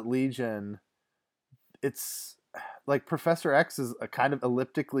love that Legion, it's like Professor X is a kind of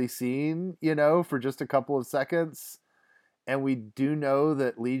elliptically seen, for just a couple of seconds. And we do know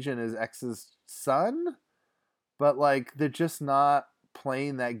that Legion is X's son, but like they're just not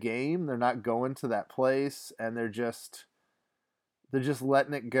playing that game. They're not going to that place, and they're just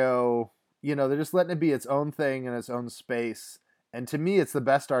letting it go. They're just letting it be its own thing in its own space. And to me, it's the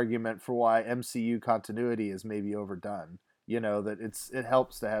best argument for why MCU continuity is maybe overdone. That it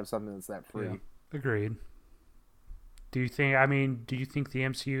helps to have something that's that free. Yeah, agreed. Do you think the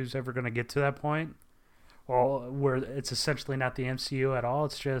MCU is ever going to get to that point? Well, where it's essentially not the MCU at all,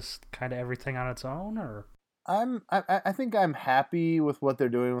 it's just kind of everything on its own, or I think I'm happy with what they're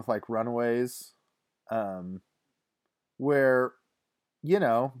doing with like Runaways, where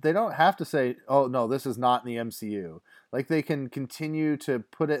they don't have to say, oh no, this is not in the MCU. Like they can continue to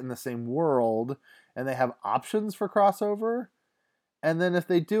put it in the same world, and they have options for crossover. And then if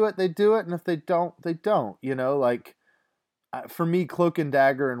they do it, they do it, and if they don't, they don't. Like. For me, Cloak and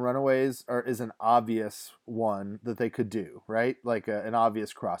Dagger and Runaways is an obvious one that they could do, right? Like an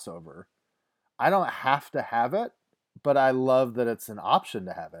obvious crossover. I don't have to have it, but I love that it's an option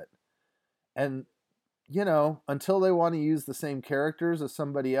to have it. And, until they want to use the same characters as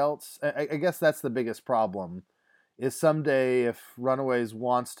somebody else, I guess that's the biggest problem, is someday if Runaways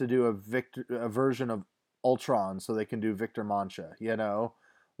wants to do a version of Ultron so they can do Victor Mancha,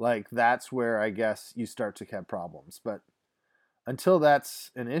 like that's where I guess you start to have problems. But until that's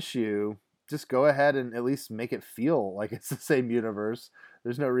an issue, just go ahead and at least make it feel like it's the same universe.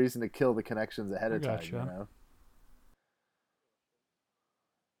 There's no reason to kill the connections ahead of time,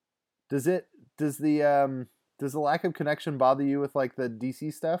 Does the lack of connection bother you with like the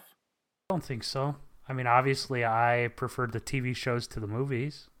DC stuff? I don't think so. I mean, obviously I preferred the TV shows to the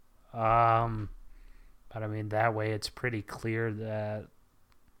movies. But I mean, that way it's pretty clear that,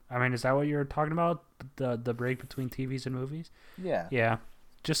 I mean, is that what you're talking about? The break between TVs and movies? Yeah. Yeah.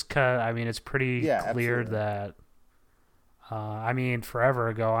 Just cause, I mean, it's pretty clear absolutely. that, I mean, forever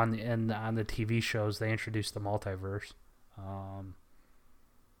ago on the TV shows, they introduced the multiverse.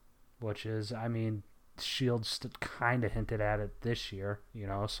 Which is, I mean, S.H.I.E.L.D. kind of hinted at it this year,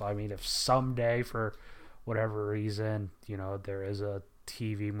 so I mean, if someday for whatever reason, there is a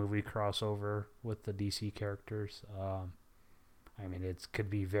TV movie crossover with the DC characters, I mean, it could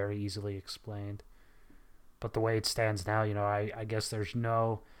be very easily explained. But the way it stands now, I guess there's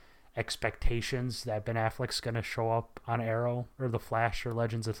no expectations that Ben Affleck's going to show up on Arrow or The Flash or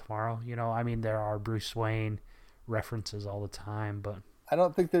Legends of Tomorrow. I mean, there are Bruce Wayne references all the time, but I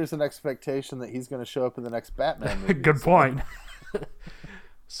don't think there's an expectation that he's going to show up in the next Batman movie. Good point.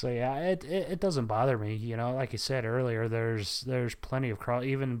 So yeah, it doesn't bother me. Like you said earlier, there's plenty of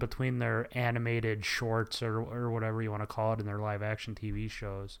even between their animated shorts or whatever you want to call it, and their live action TV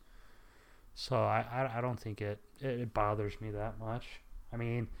shows. So I don't think it bothers me that much. I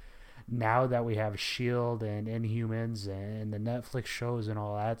mean, now that we have Shield and Inhumans and the Netflix shows and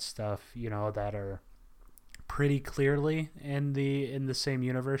all that stuff, that are pretty clearly in the same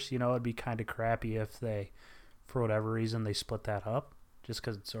universe, it'd be kind of crappy if they, for whatever reason, they split that up just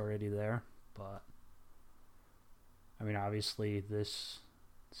because it's already there. But I mean, obviously this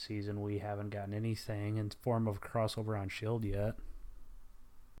season we haven't gotten anything in form of crossover on Shield yet.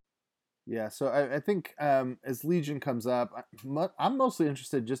 Yeah, so I think as Legion comes up, I'm mostly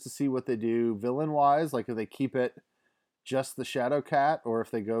interested just to see what they do villain-wise, like if they keep it just the Shadow Cat or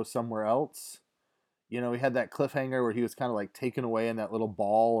if they go somewhere else. We had that cliffhanger where he was kind of like taken away in that little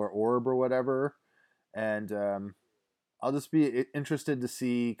ball or orb or whatever, and I'll just be interested to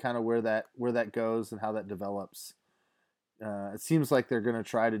see kind of where that goes and how that develops. It seems like they're going to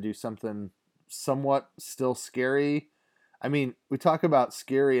try to do something somewhat still scary. I mean, we talk about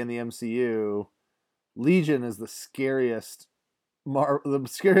scary in the MCU. Legion is the scariest Marvel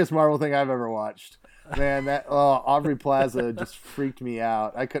thing I've ever watched. Man, that Aubrey Plaza just freaked me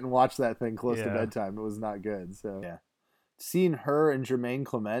out. I couldn't watch that thing close to bedtime. It was not good. So yeah, seeing her and Jermaine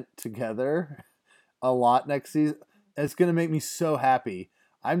Clement together a lot next season, it's going to make me so happy.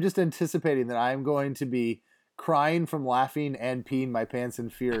 I'm just anticipating that I'm going to be crying from laughing and peeing my pants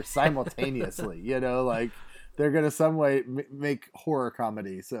in fear simultaneously. Like they're going to some way make horror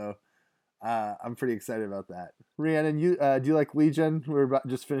comedy. So I'm pretty excited about that. Rhiannon, you do you like Legion? We're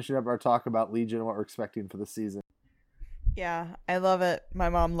just finishing up our talk about Legion and what we're expecting for the season. Yeah, I love it. My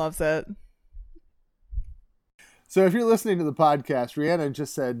mom loves it. So if you're listening to the podcast, Rhiannon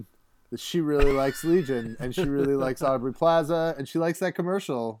just said that she really likes Legion and she really likes Aubrey Plaza and she likes that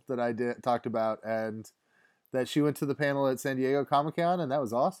commercial that I talked about, and that she went to the panel at San Diego Comic-Con, and that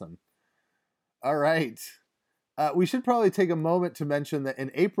was awesome. All right. We should probably take a moment to mention that in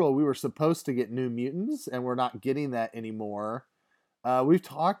April we were supposed to get New Mutants, and we're not getting that anymore. We've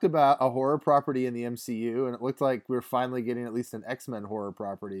talked about a horror property in the MCU, and it looked like we're finally getting at least an X-Men horror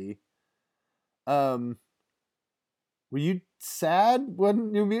property. Were you sad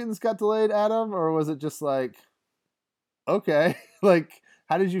when New Mutants got delayed, Adam? Or was it just like, okay? Like,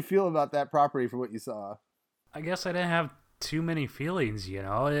 how did you feel about that property from what you saw? I guess I didn't have too many feelings,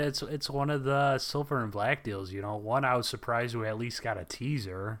 It's one of the Silver and Black deals, One, I was surprised we at least got a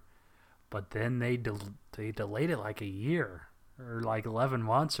teaser, but then they delayed it like a year or like 11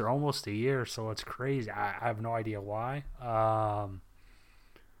 months or almost a year, so it's crazy. I have no idea why.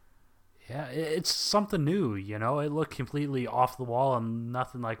 Yeah, it's something new, It looked completely off the wall and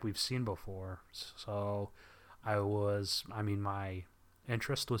nothing like we've seen before. So my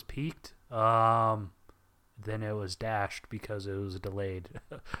interest was piqued. Then it was dashed because it was delayed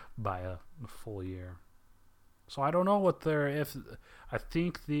by a full year. So I don't know I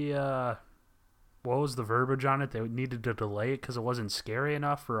think what was the verbiage on it? They needed to delay it because it wasn't scary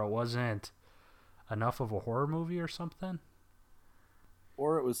enough, or it wasn't enough of a horror movie or something.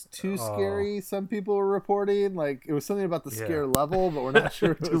 Or it was too scary, some people were reporting. Like, it was something about the scare level, but we're not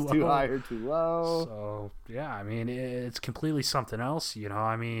sure if it was too high or too low. So, yeah, I mean, it's completely something else,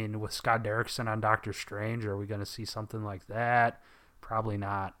 I mean, with Scott Derrickson on Doctor Strange, are we going to see something like that? Probably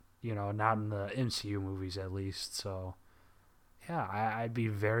not, not in the MCU movies at least. So, yeah, I'd be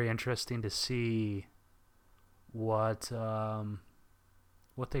very interesting to see what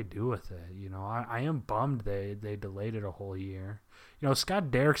they do with it. I am bummed they delayed it a whole year. Scott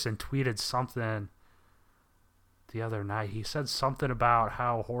Derrickson tweeted something the other night. He said something about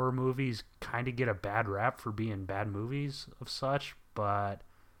how horror movies kind of get a bad rap for being bad movies of such, but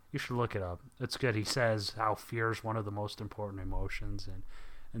you should look it up. It's good. He says how fear is one of the most important emotions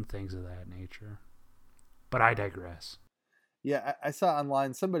and things of that nature. But I digress. Yeah, I saw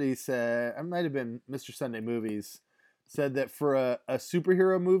online somebody said, it might have been Mr. Sunday Movies, said that for a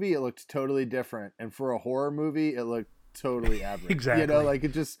superhero movie, it looked totally different. And for a horror movie, it looked totally average. Exactly. Like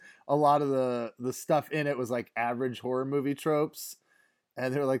it just, a lot of the stuff in it was like average horror movie tropes.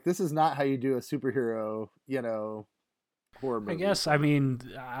 And they're like, this is not how you do a superhero, horror movie. I guess, I mean,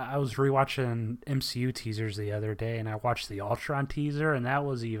 I was rewatching MCU teasers the other day, and I watched the Ultron teaser, and that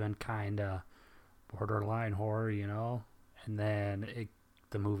was even kind of borderline horror, And then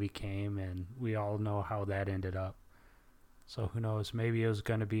the movie came, and we all know how that ended up. So who knows? Maybe it was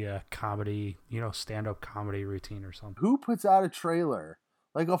going to be a comedy, stand-up comedy routine or something. Who puts out a trailer?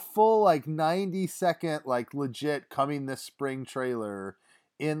 Like a full 90-second legit coming this spring trailer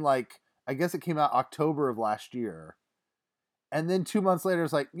in I guess it came out October of last year. And then 2 months later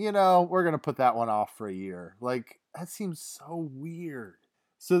it's we're going to put that one off for a year. That seems so weird.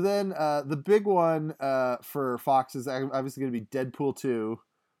 So then the big one for Fox is obviously going to be Deadpool 2.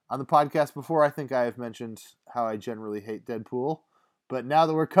 On the podcast before, I think I have mentioned how I generally hate Deadpool. But now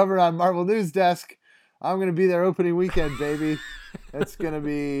that we're covered on Marvel News Desk, I'm going to be there opening weekend, baby. It's going to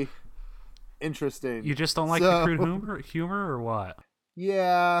be interesting. You just don't like the crude humor or what?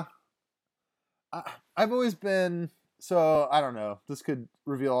 Yeah. I've always been... So, I don't know. This could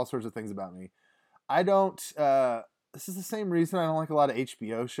reveal all sorts of things about me. I don't... this is the same reason I don't like a lot of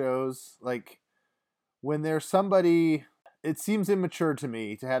HBO shows. Like, when there's somebody... It seems immature to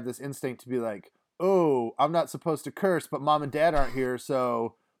me to have this instinct to be like, oh, I'm not supposed to curse, but mom and dad aren't here,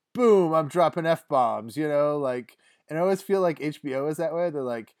 so boom, I'm dropping F-bombs, you know? Like, and I always feel like HBO is that way. They're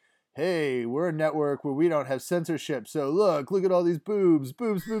like, hey, we're a network where we don't have censorship, so look at all these boobs,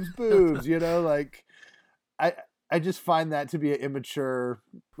 you know? Like, I just find that to be an immature,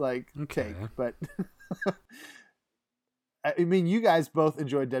 like, take, but... I mean, you guys both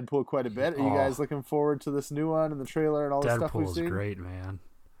enjoyed Deadpool quite a bit. Are you guys looking forward to this new one and the trailer and all the stuff we've seen? Deadpool's great, man.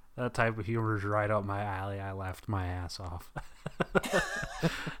 That type of humor is right up my alley. I laughed my ass off.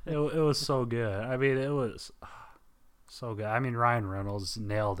 It was so good. I mean, it was so good. I mean, Ryan Reynolds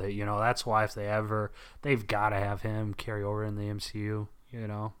nailed it. You know, that's why if they've got to have him carry over in the MCU, you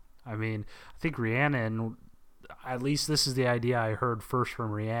know. I mean, I think Rhiannon, at least this is the idea I heard first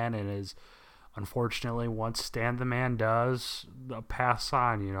from Rhiannon, is... Unfortunately, once Stan the Man does pass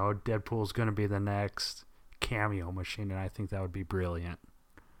on, you know, Deadpool's going to be the next cameo machine, and I think that would be brilliant.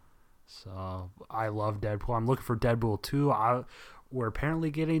 So, I love Deadpool. I'm looking for Deadpool 2. We're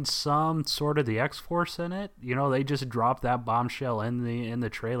apparently getting some sort of the X-Force in it. You know, they just dropped that bombshell in the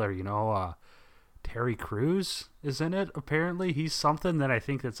trailer, you know. Terry Crews is in it, apparently. He's something that I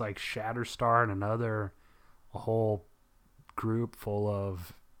think that's like Shatterstar and a whole group full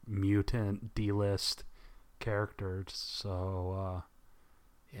of mutant D-list characters. So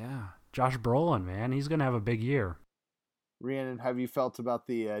yeah, Josh Brolin, man, he's gonna have a big year. Rhiannon, how have you felt about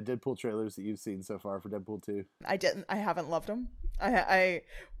the Deadpool trailers that you've seen so far for Deadpool 2? I haven't loved them.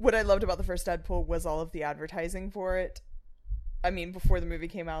 What I loved about the first Deadpool was all of the advertising for it. I mean, before the movie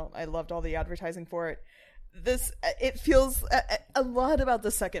came out, I loved all the advertising for it. It feels a lot about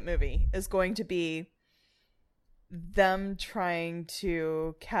the second movie is going to be them trying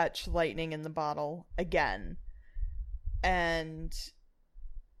to catch lightning in the bottle again. And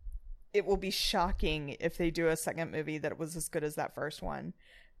it will be shocking if they do a second movie that was as good as that first one.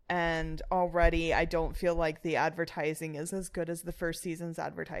 And already I don't feel like the advertising is as good as the first season's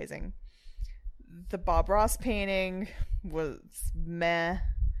advertising. The Bob Ross painting was meh.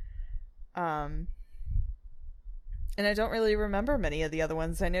 And I don't really remember many of the other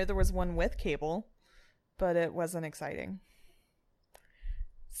ones. I know there was one with Cable, but it wasn't exciting.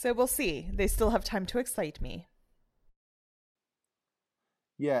 So we'll see. They still have time to excite me.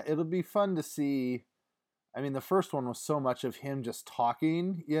 Yeah, it'll be fun to see. I mean, the first one was so much of him just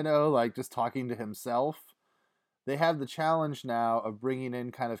talking, you know, like just talking to himself. They have the challenge now of bringing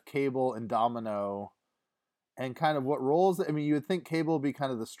in kind of Cable and Domino and kind of what roles. I mean, you would think Cable would be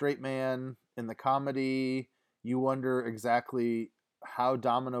kind of the straight man in the comedy. You wonder exactly how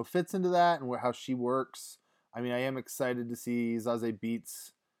Domino fits into that and how she works. I mean, I am excited to see Zazie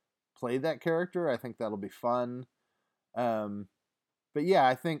Beetz play that character. I think that'll be fun. But yeah,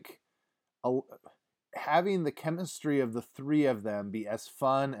 I think having the chemistry of the three of them be as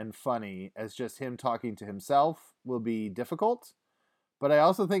fun and funny as just him talking to himself will be difficult. But I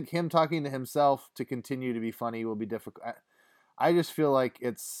also think him talking to himself to continue to be funny will be difficult. I just feel like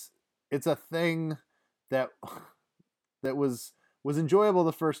it's a thing that was enjoyable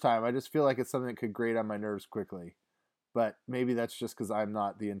the first time. I just feel like it's something that could grate on my nerves quickly. But maybe that's just because I'm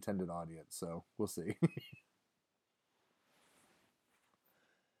not the intended audience, so we'll see.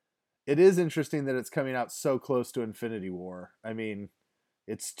 It is interesting that it's coming out so close to Infinity War. I mean,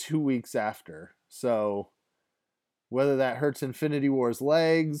 it's 2 weeks after. So whether that hurts Infinity War's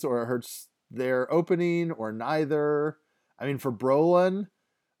legs or it hurts their opening or neither. I mean, for Brolin,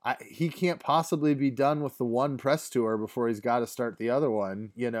 he can't possibly be done with the one press tour before he's got to start the other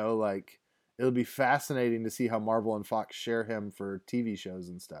one. You know, like, it'll be fascinating to see how Marvel and Fox share him for TV shows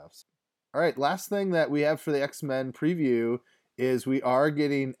and stuff. All right, last thing that we have for the X-Men preview is we are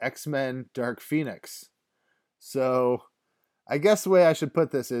getting X-Men Dark Phoenix. So I guess the way I should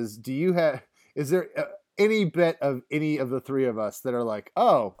put this is, is there any bit of any of the three of us that are like,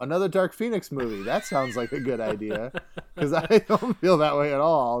 oh, another Dark Phoenix movie? That sounds like a good idea. Because I don't feel that way at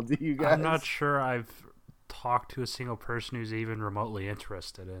all. Do you guys? I'm not sure I've talked to a single person who's even remotely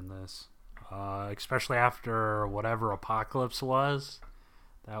interested in this. Especially after whatever Apocalypse was.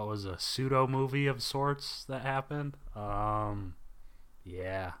 That was a pseudo movie of sorts that happened.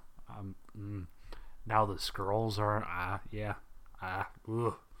 Yeah. Now the Skrulls are.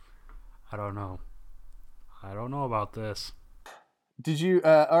 Ugh. I don't know. I don't know about this. Did you?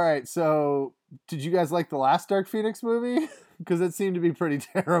 All right. So, did you guys like the last Dark Phoenix movie? Because it seemed to be pretty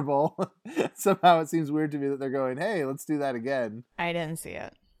terrible. Somehow, it seems weird to me that they're going, "Hey, let's do that again." I didn't see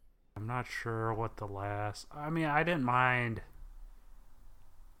it. I'm not sure what the last. I mean, I didn't mind.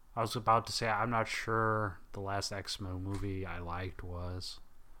 I was about to say I'm not sure the last X-Men movie I liked was,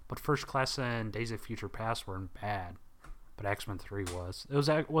 but First Class and Days of Future Past weren't bad. But X-Men 3 was. Was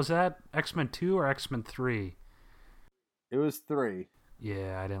that X-Men 2 or X-Men 3? It was 3.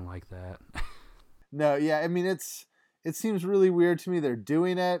 Yeah, I didn't like that. No, yeah, I mean it seems really weird to me they're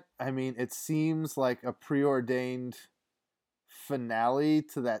doing it. I mean, it seems like a preordained finale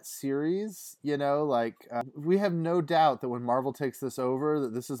to that series, like we have no doubt that when Marvel takes this over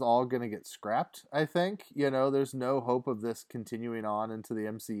that this is all going to get scrapped, I think. There's no hope of this continuing on into the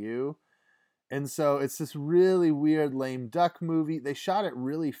MCU. And so it's this really weird lame duck movie. They shot it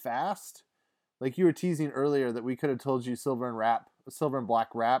really fast. Like you were teasing earlier that we could have told you Silver and Black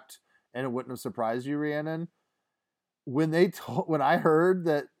wrapped and it wouldn't have surprised you, Rhiannon. When I heard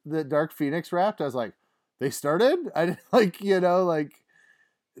that Dark Phoenix wrapped, I was like, they started? I didn't like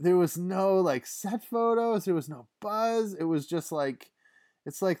there was no set photos, there was no buzz. It was just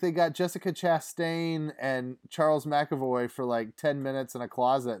it's like they got Jessica Chastain and Charles McAvoy for 10 minutes in a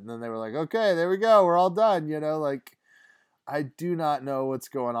closet and then they were like, okay, there we go, we're all done, I do not know what's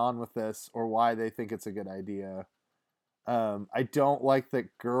going on with this or why they think it's a good idea. I don't like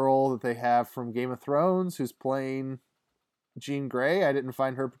that girl that they have from Game of Thrones who's playing Jean Grey. I didn't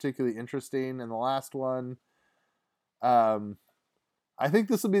find her particularly interesting in the last one. I think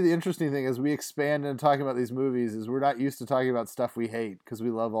this will be the interesting thing as we expand into talking about these movies is we're not used to talking about stuff we hate because we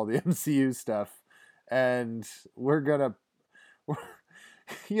love all the MCU stuff. And we're going to,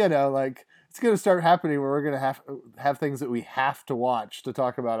 it's going to start happening where we're going to have things that we have to watch to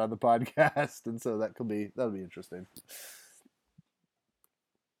talk about on the podcast. And so that'll be interesting.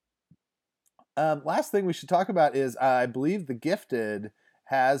 Last thing we should talk about is I believe The Gifted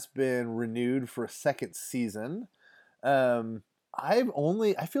has been renewed for a second season. I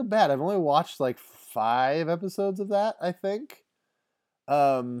feel bad. I've only watched 5 episodes of that, I think.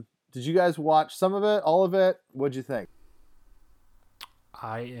 Did you guys watch some of it, all of it? What'd you think?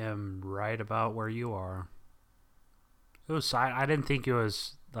 I am right about where you are. It was. I didn't think it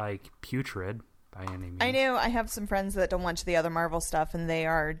was putrid by any means. I know I have some friends that don't watch the other Marvel stuff, and they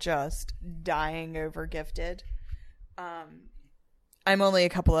are just dying over Gifted. I'm only a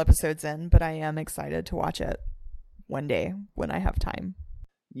couple episodes in, but I am excited to watch it one day when I have time.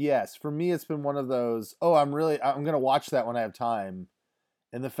 Yes, for me it's been one of those, I'm going to watch that when I have time.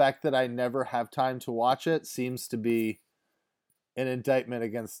 And the fact that I never have time to watch it seems to be an indictment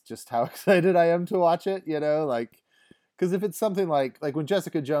against just how excited I am to watch it, because if it's something like when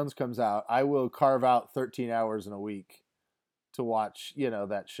Jessica Jones comes out, I will carve out 13 hours in a week to watch,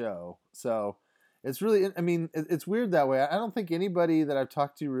 that show. So it's really, I mean, it's weird that way. I don't think anybody that I've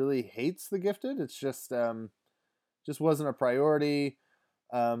talked to really hates The Gifted. It's just wasn't a priority.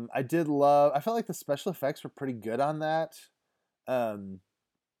 I felt like the special effects were pretty good on that.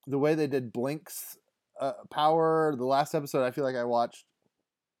 The way they did Blink's power, the last episode, I feel like I watched,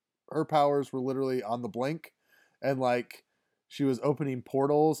 her powers were literally on the Blink, and she was opening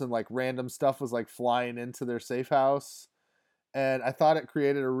portals and random stuff was flying into their safe house. And I thought it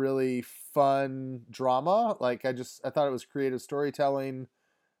created a really fun drama. I thought it was creative storytelling.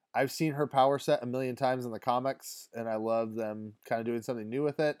 I've seen her power set a million times in the comics, and I love them kind of doing something new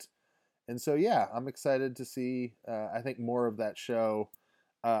with it. And so, yeah, I'm excited to see, I think, more of that show.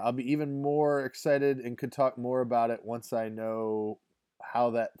 I'll be even more excited and could talk more about it once I know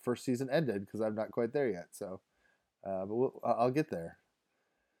how that first season ended, because I'm not quite there yet. So, but I'll get there.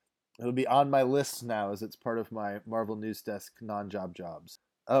 It'll be on my list now as it's part of my Marvel News Desk non-job jobs.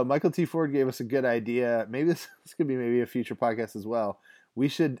 Oh, Michael T. Ford gave us a good idea. Maybe this could be maybe a future podcast as well. We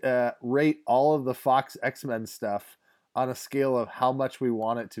should rate all of the Fox X-Men stuff on a scale of how much we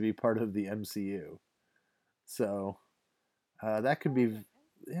want it to be part of the MCU. So that could be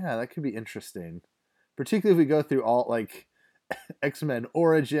interesting. Particularly if we go through all X-Men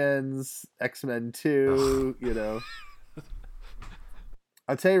Origins, X-Men 2,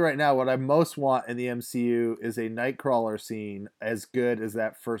 I'll tell you right now, what I most want in the MCU is a Nightcrawler scene as good as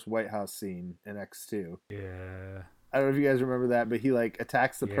that first White House scene in X2. Yeah. I don't know if you guys remember that, but he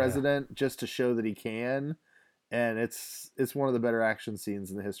attacks the president just to show that he can, and it's one of the better action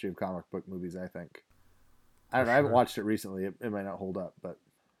scenes in the history of comic book movies, I think. I don't know. I haven't watched it recently. It might not hold up, but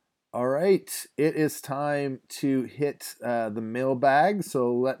all right, it is time to hit the mailbag.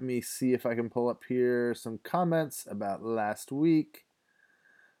 So let me see if I can pull up here some comments about last week.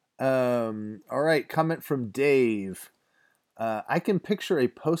 All right, comment from Dave. I can picture a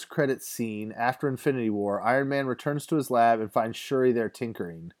post-credit scene after Infinity War. Iron Man returns to his lab and finds Shuri there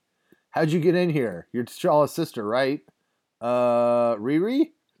tinkering. How'd you get in here? You're T'Challa's sister, right?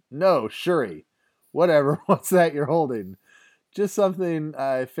 Riri? No, Shuri. Whatever. What's that you're holding? Just something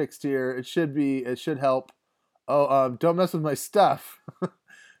I fixed here. It should help. Oh, don't mess with my stuff.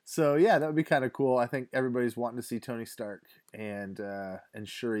 So yeah, that would be kind of cool. I think everybody's wanting to see Tony Stark and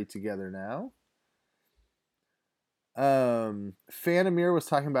Shuri together now. Fanamir was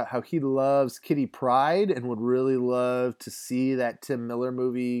talking about how he loves Kitty Pryde and would really love to see that Tim Miller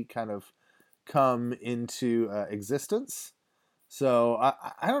movie kind of come into existence. So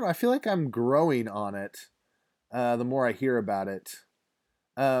I don't know. I feel like I'm growing on it the more I hear about it.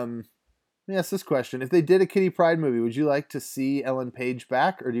 Let me ask this question. If they did a Kitty Pryde movie, would you like to see Ellen Page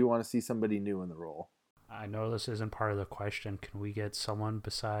back, or do you want to see somebody new in the role? I know this isn't part of the question. Can we get someone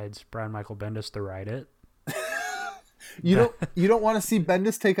besides Brian Michael Bendis to write it? You don't want to see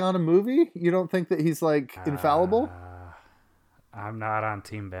Bendis take on a movie? You don't think that he's like infallible? I'm not on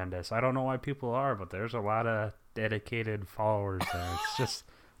Team Bendis. I don't know why people are, but there's a lot of dedicated followers there. It's just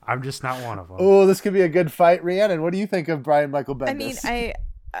I'm just not one of them. Oh, this could be a good fight, Rhiannon. What do you think of Brian Michael Bendis? I mean,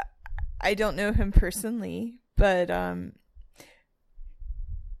 I don't know him personally, but I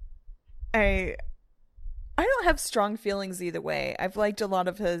don't have strong feelings either way. I've liked a lot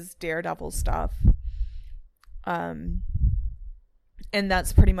of his Daredevil stuff. And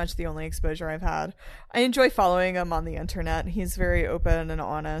that's pretty much the only exposure I've had. I enjoy following him on the internet. He's very open and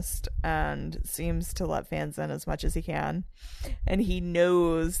honest and seems to let fans in as much as he can. And he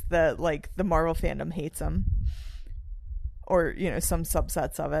knows that, like, the Marvel fandom hates him. Or, you know, some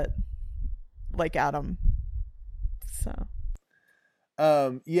subsets of it. Like Adam. So.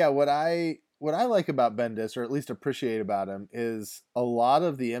 Yeah, what I like about Bendis, or at least appreciate about him, is a lot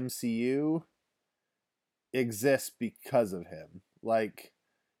of the MCU exists because of him. Like,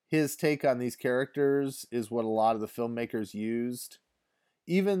 his take on these characters is what a lot of the filmmakers used.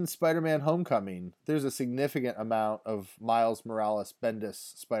 Even Spider-Man Homecoming, there's a significant amount of Miles Morales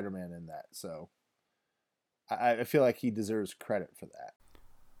Bendis Spider-Man in that. So I feel like he deserves credit for that.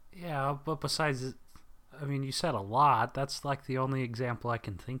 Yeah, but besides, I mean, you said a lot. That's like the only example I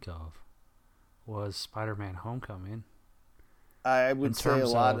can think of was Spider-Man Homecoming. I would say a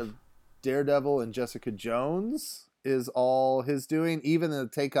lot of Daredevil and Jessica Jones is all his doing. Even the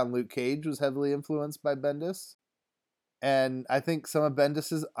take on Luke Cage was heavily influenced by Bendis. And I think some of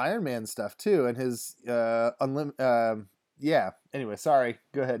Bendis's Iron Man stuff too, and his yeah. Anyway, sorry.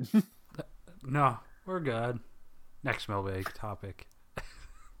 Go ahead. No, we're good. Next mailbag topic.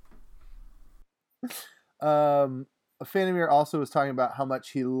 Fanamir also was talking about how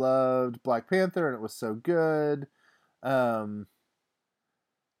much he loved Black Panther and it was so good. And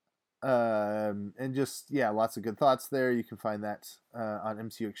just, yeah, lots of good thoughts there. You can find that on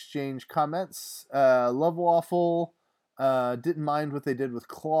MCU Exchange comments. Love Waffle didn't mind what they did with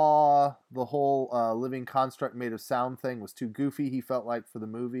Claw. The whole living construct made of sound thing was too goofy, he felt like, for the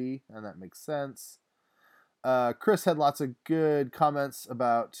movie, and that makes sense. Chris had lots of good comments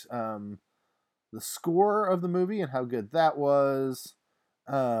about the score of the movie and how good that was.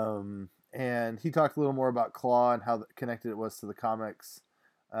 And he talked a little more about Claw and how connected it was to the comics.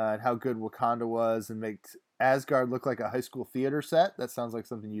 And how good Wakanda was and made Asgard look like a high school theater set. That sounds like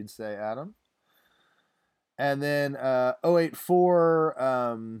something you'd say, Adam. And then 084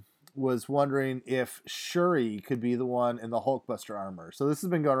 was wondering if Shuri could be the one in the Hulkbuster armor. So this has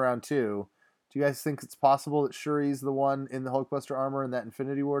been going around too. Do you guys think it's possible that Shuri's the one in the Hulkbuster armor in that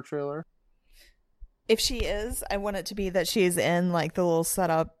Infinity War trailer? If she is, I want it to be that she's in, like, the little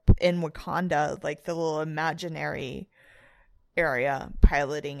setup in Wakanda, like the little imaginary area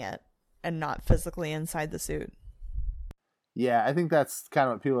piloting it and not physically inside the suit. Yeah, I think that's kind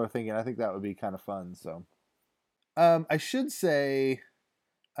of what people are thinking. I think that would be kind of fun. So I should say,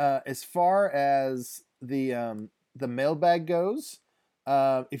 as far as the mailbag goes,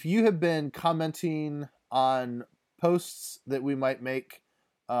 if you have been commenting on posts that we might make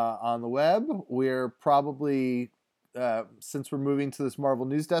on the web, we're probably since we're moving to this Marvel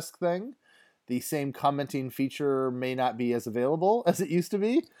News Desk thing, the same commenting feature may not be as available as it used to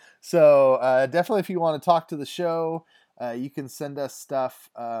be. So definitely, if you want to talk to the show, you can send us stuff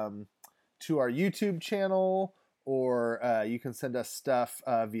to our YouTube channel, or you can send us stuff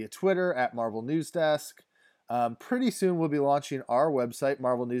via Twitter at Marvel News Desk. Pretty soon we'll be launching our website,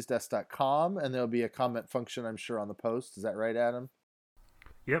 marvelnewsdesk.com, and there'll be a comment function, I'm sure, on the post. Is that right, Adam?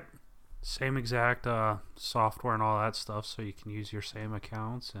 Yep. Same exact software and all that stuff, so you can use your same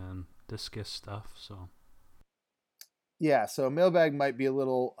accounts and discuss stuff. So yeah, so mailbag might be a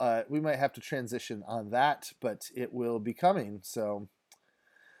little, we might have to transition on that, but it will be coming. So,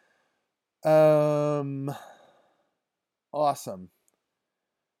 awesome.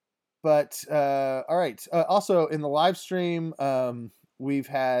 But all right. Also in the live stream, we've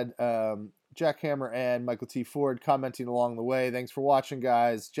had Jackhammer and Michael T. Ford commenting along the way. Thanks for watching,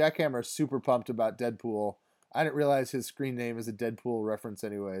 guys. Jackhammer is super pumped about Deadpool. I didn't realize his screen name is a Deadpool reference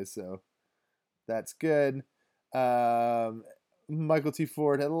anyway, so that's good. Michael T.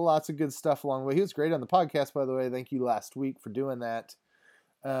 Ford had lots of good stuff along the way. He was great on the podcast, by the way. Thank you last week for doing that.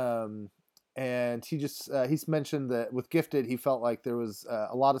 And he just he's mentioned that with Gifted, he felt like there was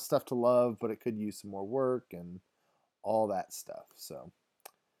a lot of stuff to love, but it could use some more work and all that stuff. So,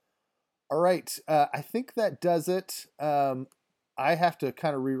 all right, I think that does it. I have to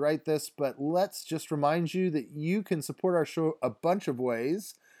kind of rewrite this, but let's just remind you that you can support our show a bunch of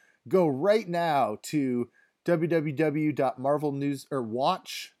ways. Go right now to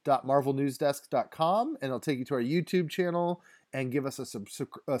watch.marvelnewsdesk.com, and it'll take you to our YouTube channel and give us a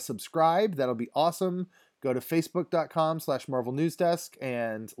subscribe. That'll be awesome. Go to facebook.com/Marvel News Desk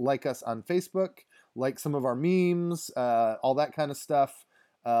and like us on Facebook. Like some of our memes, all that kind of stuff.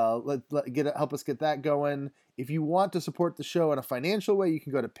 Help us get that going. If you want to support the show in a financial way, you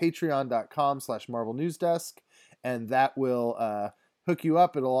can go to patreon.com/Marvel News Desk, and that will hook you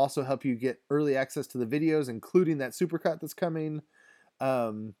up. It'll also help you get early access to the videos, including that supercut that's coming.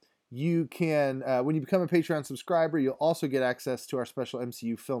 You can, when you become a Patreon subscriber, you'll also get access to our special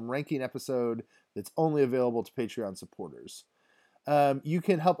MCU film ranking episode that's only available to Patreon supporters. You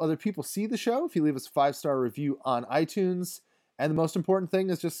can help other people see the show if you leave us a 5-star review on iTunes. And the most important thing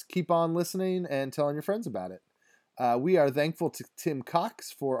is just keep on listening and telling your friends about it. We are thankful to Tim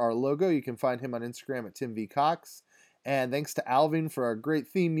Cox for our logo. You can find him on Instagram at TimVCox. And thanks to Alvin for our great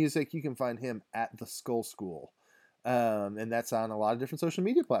theme music. You can find him at The Skull School. And that's on a lot of different social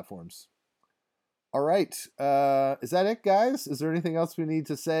media platforms. All right. Is that it, guys? Is there anything else we need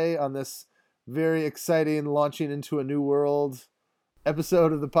to say on this very exciting launching into a new world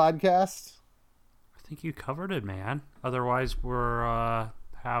episode of the podcast? I think you covered it, man. Otherwise, we're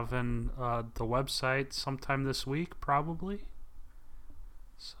having the website sometime this week, probably.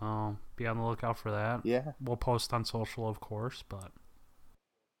 So be on the lookout for that. Yeah. We'll post on social, of course, but...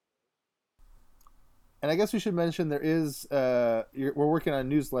 And I guess we should mention there is, we're working on a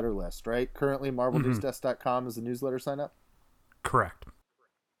newsletter list, right? Currently, MarvelNewsDesk.com is the newsletter sign up? Correct.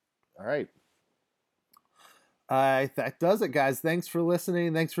 All right. That does it, guys. Thanks for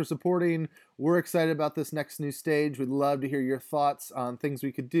listening. Thanks for supporting. We're excited about this next new stage. We'd love to hear your thoughts on things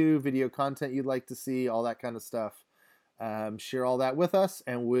we could do, video content you'd like to see, all that kind of stuff. Share all that with us,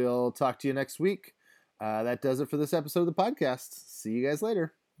 and we'll talk to you next week. That does it for this episode of the podcast. See you guys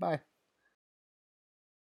later. Bye.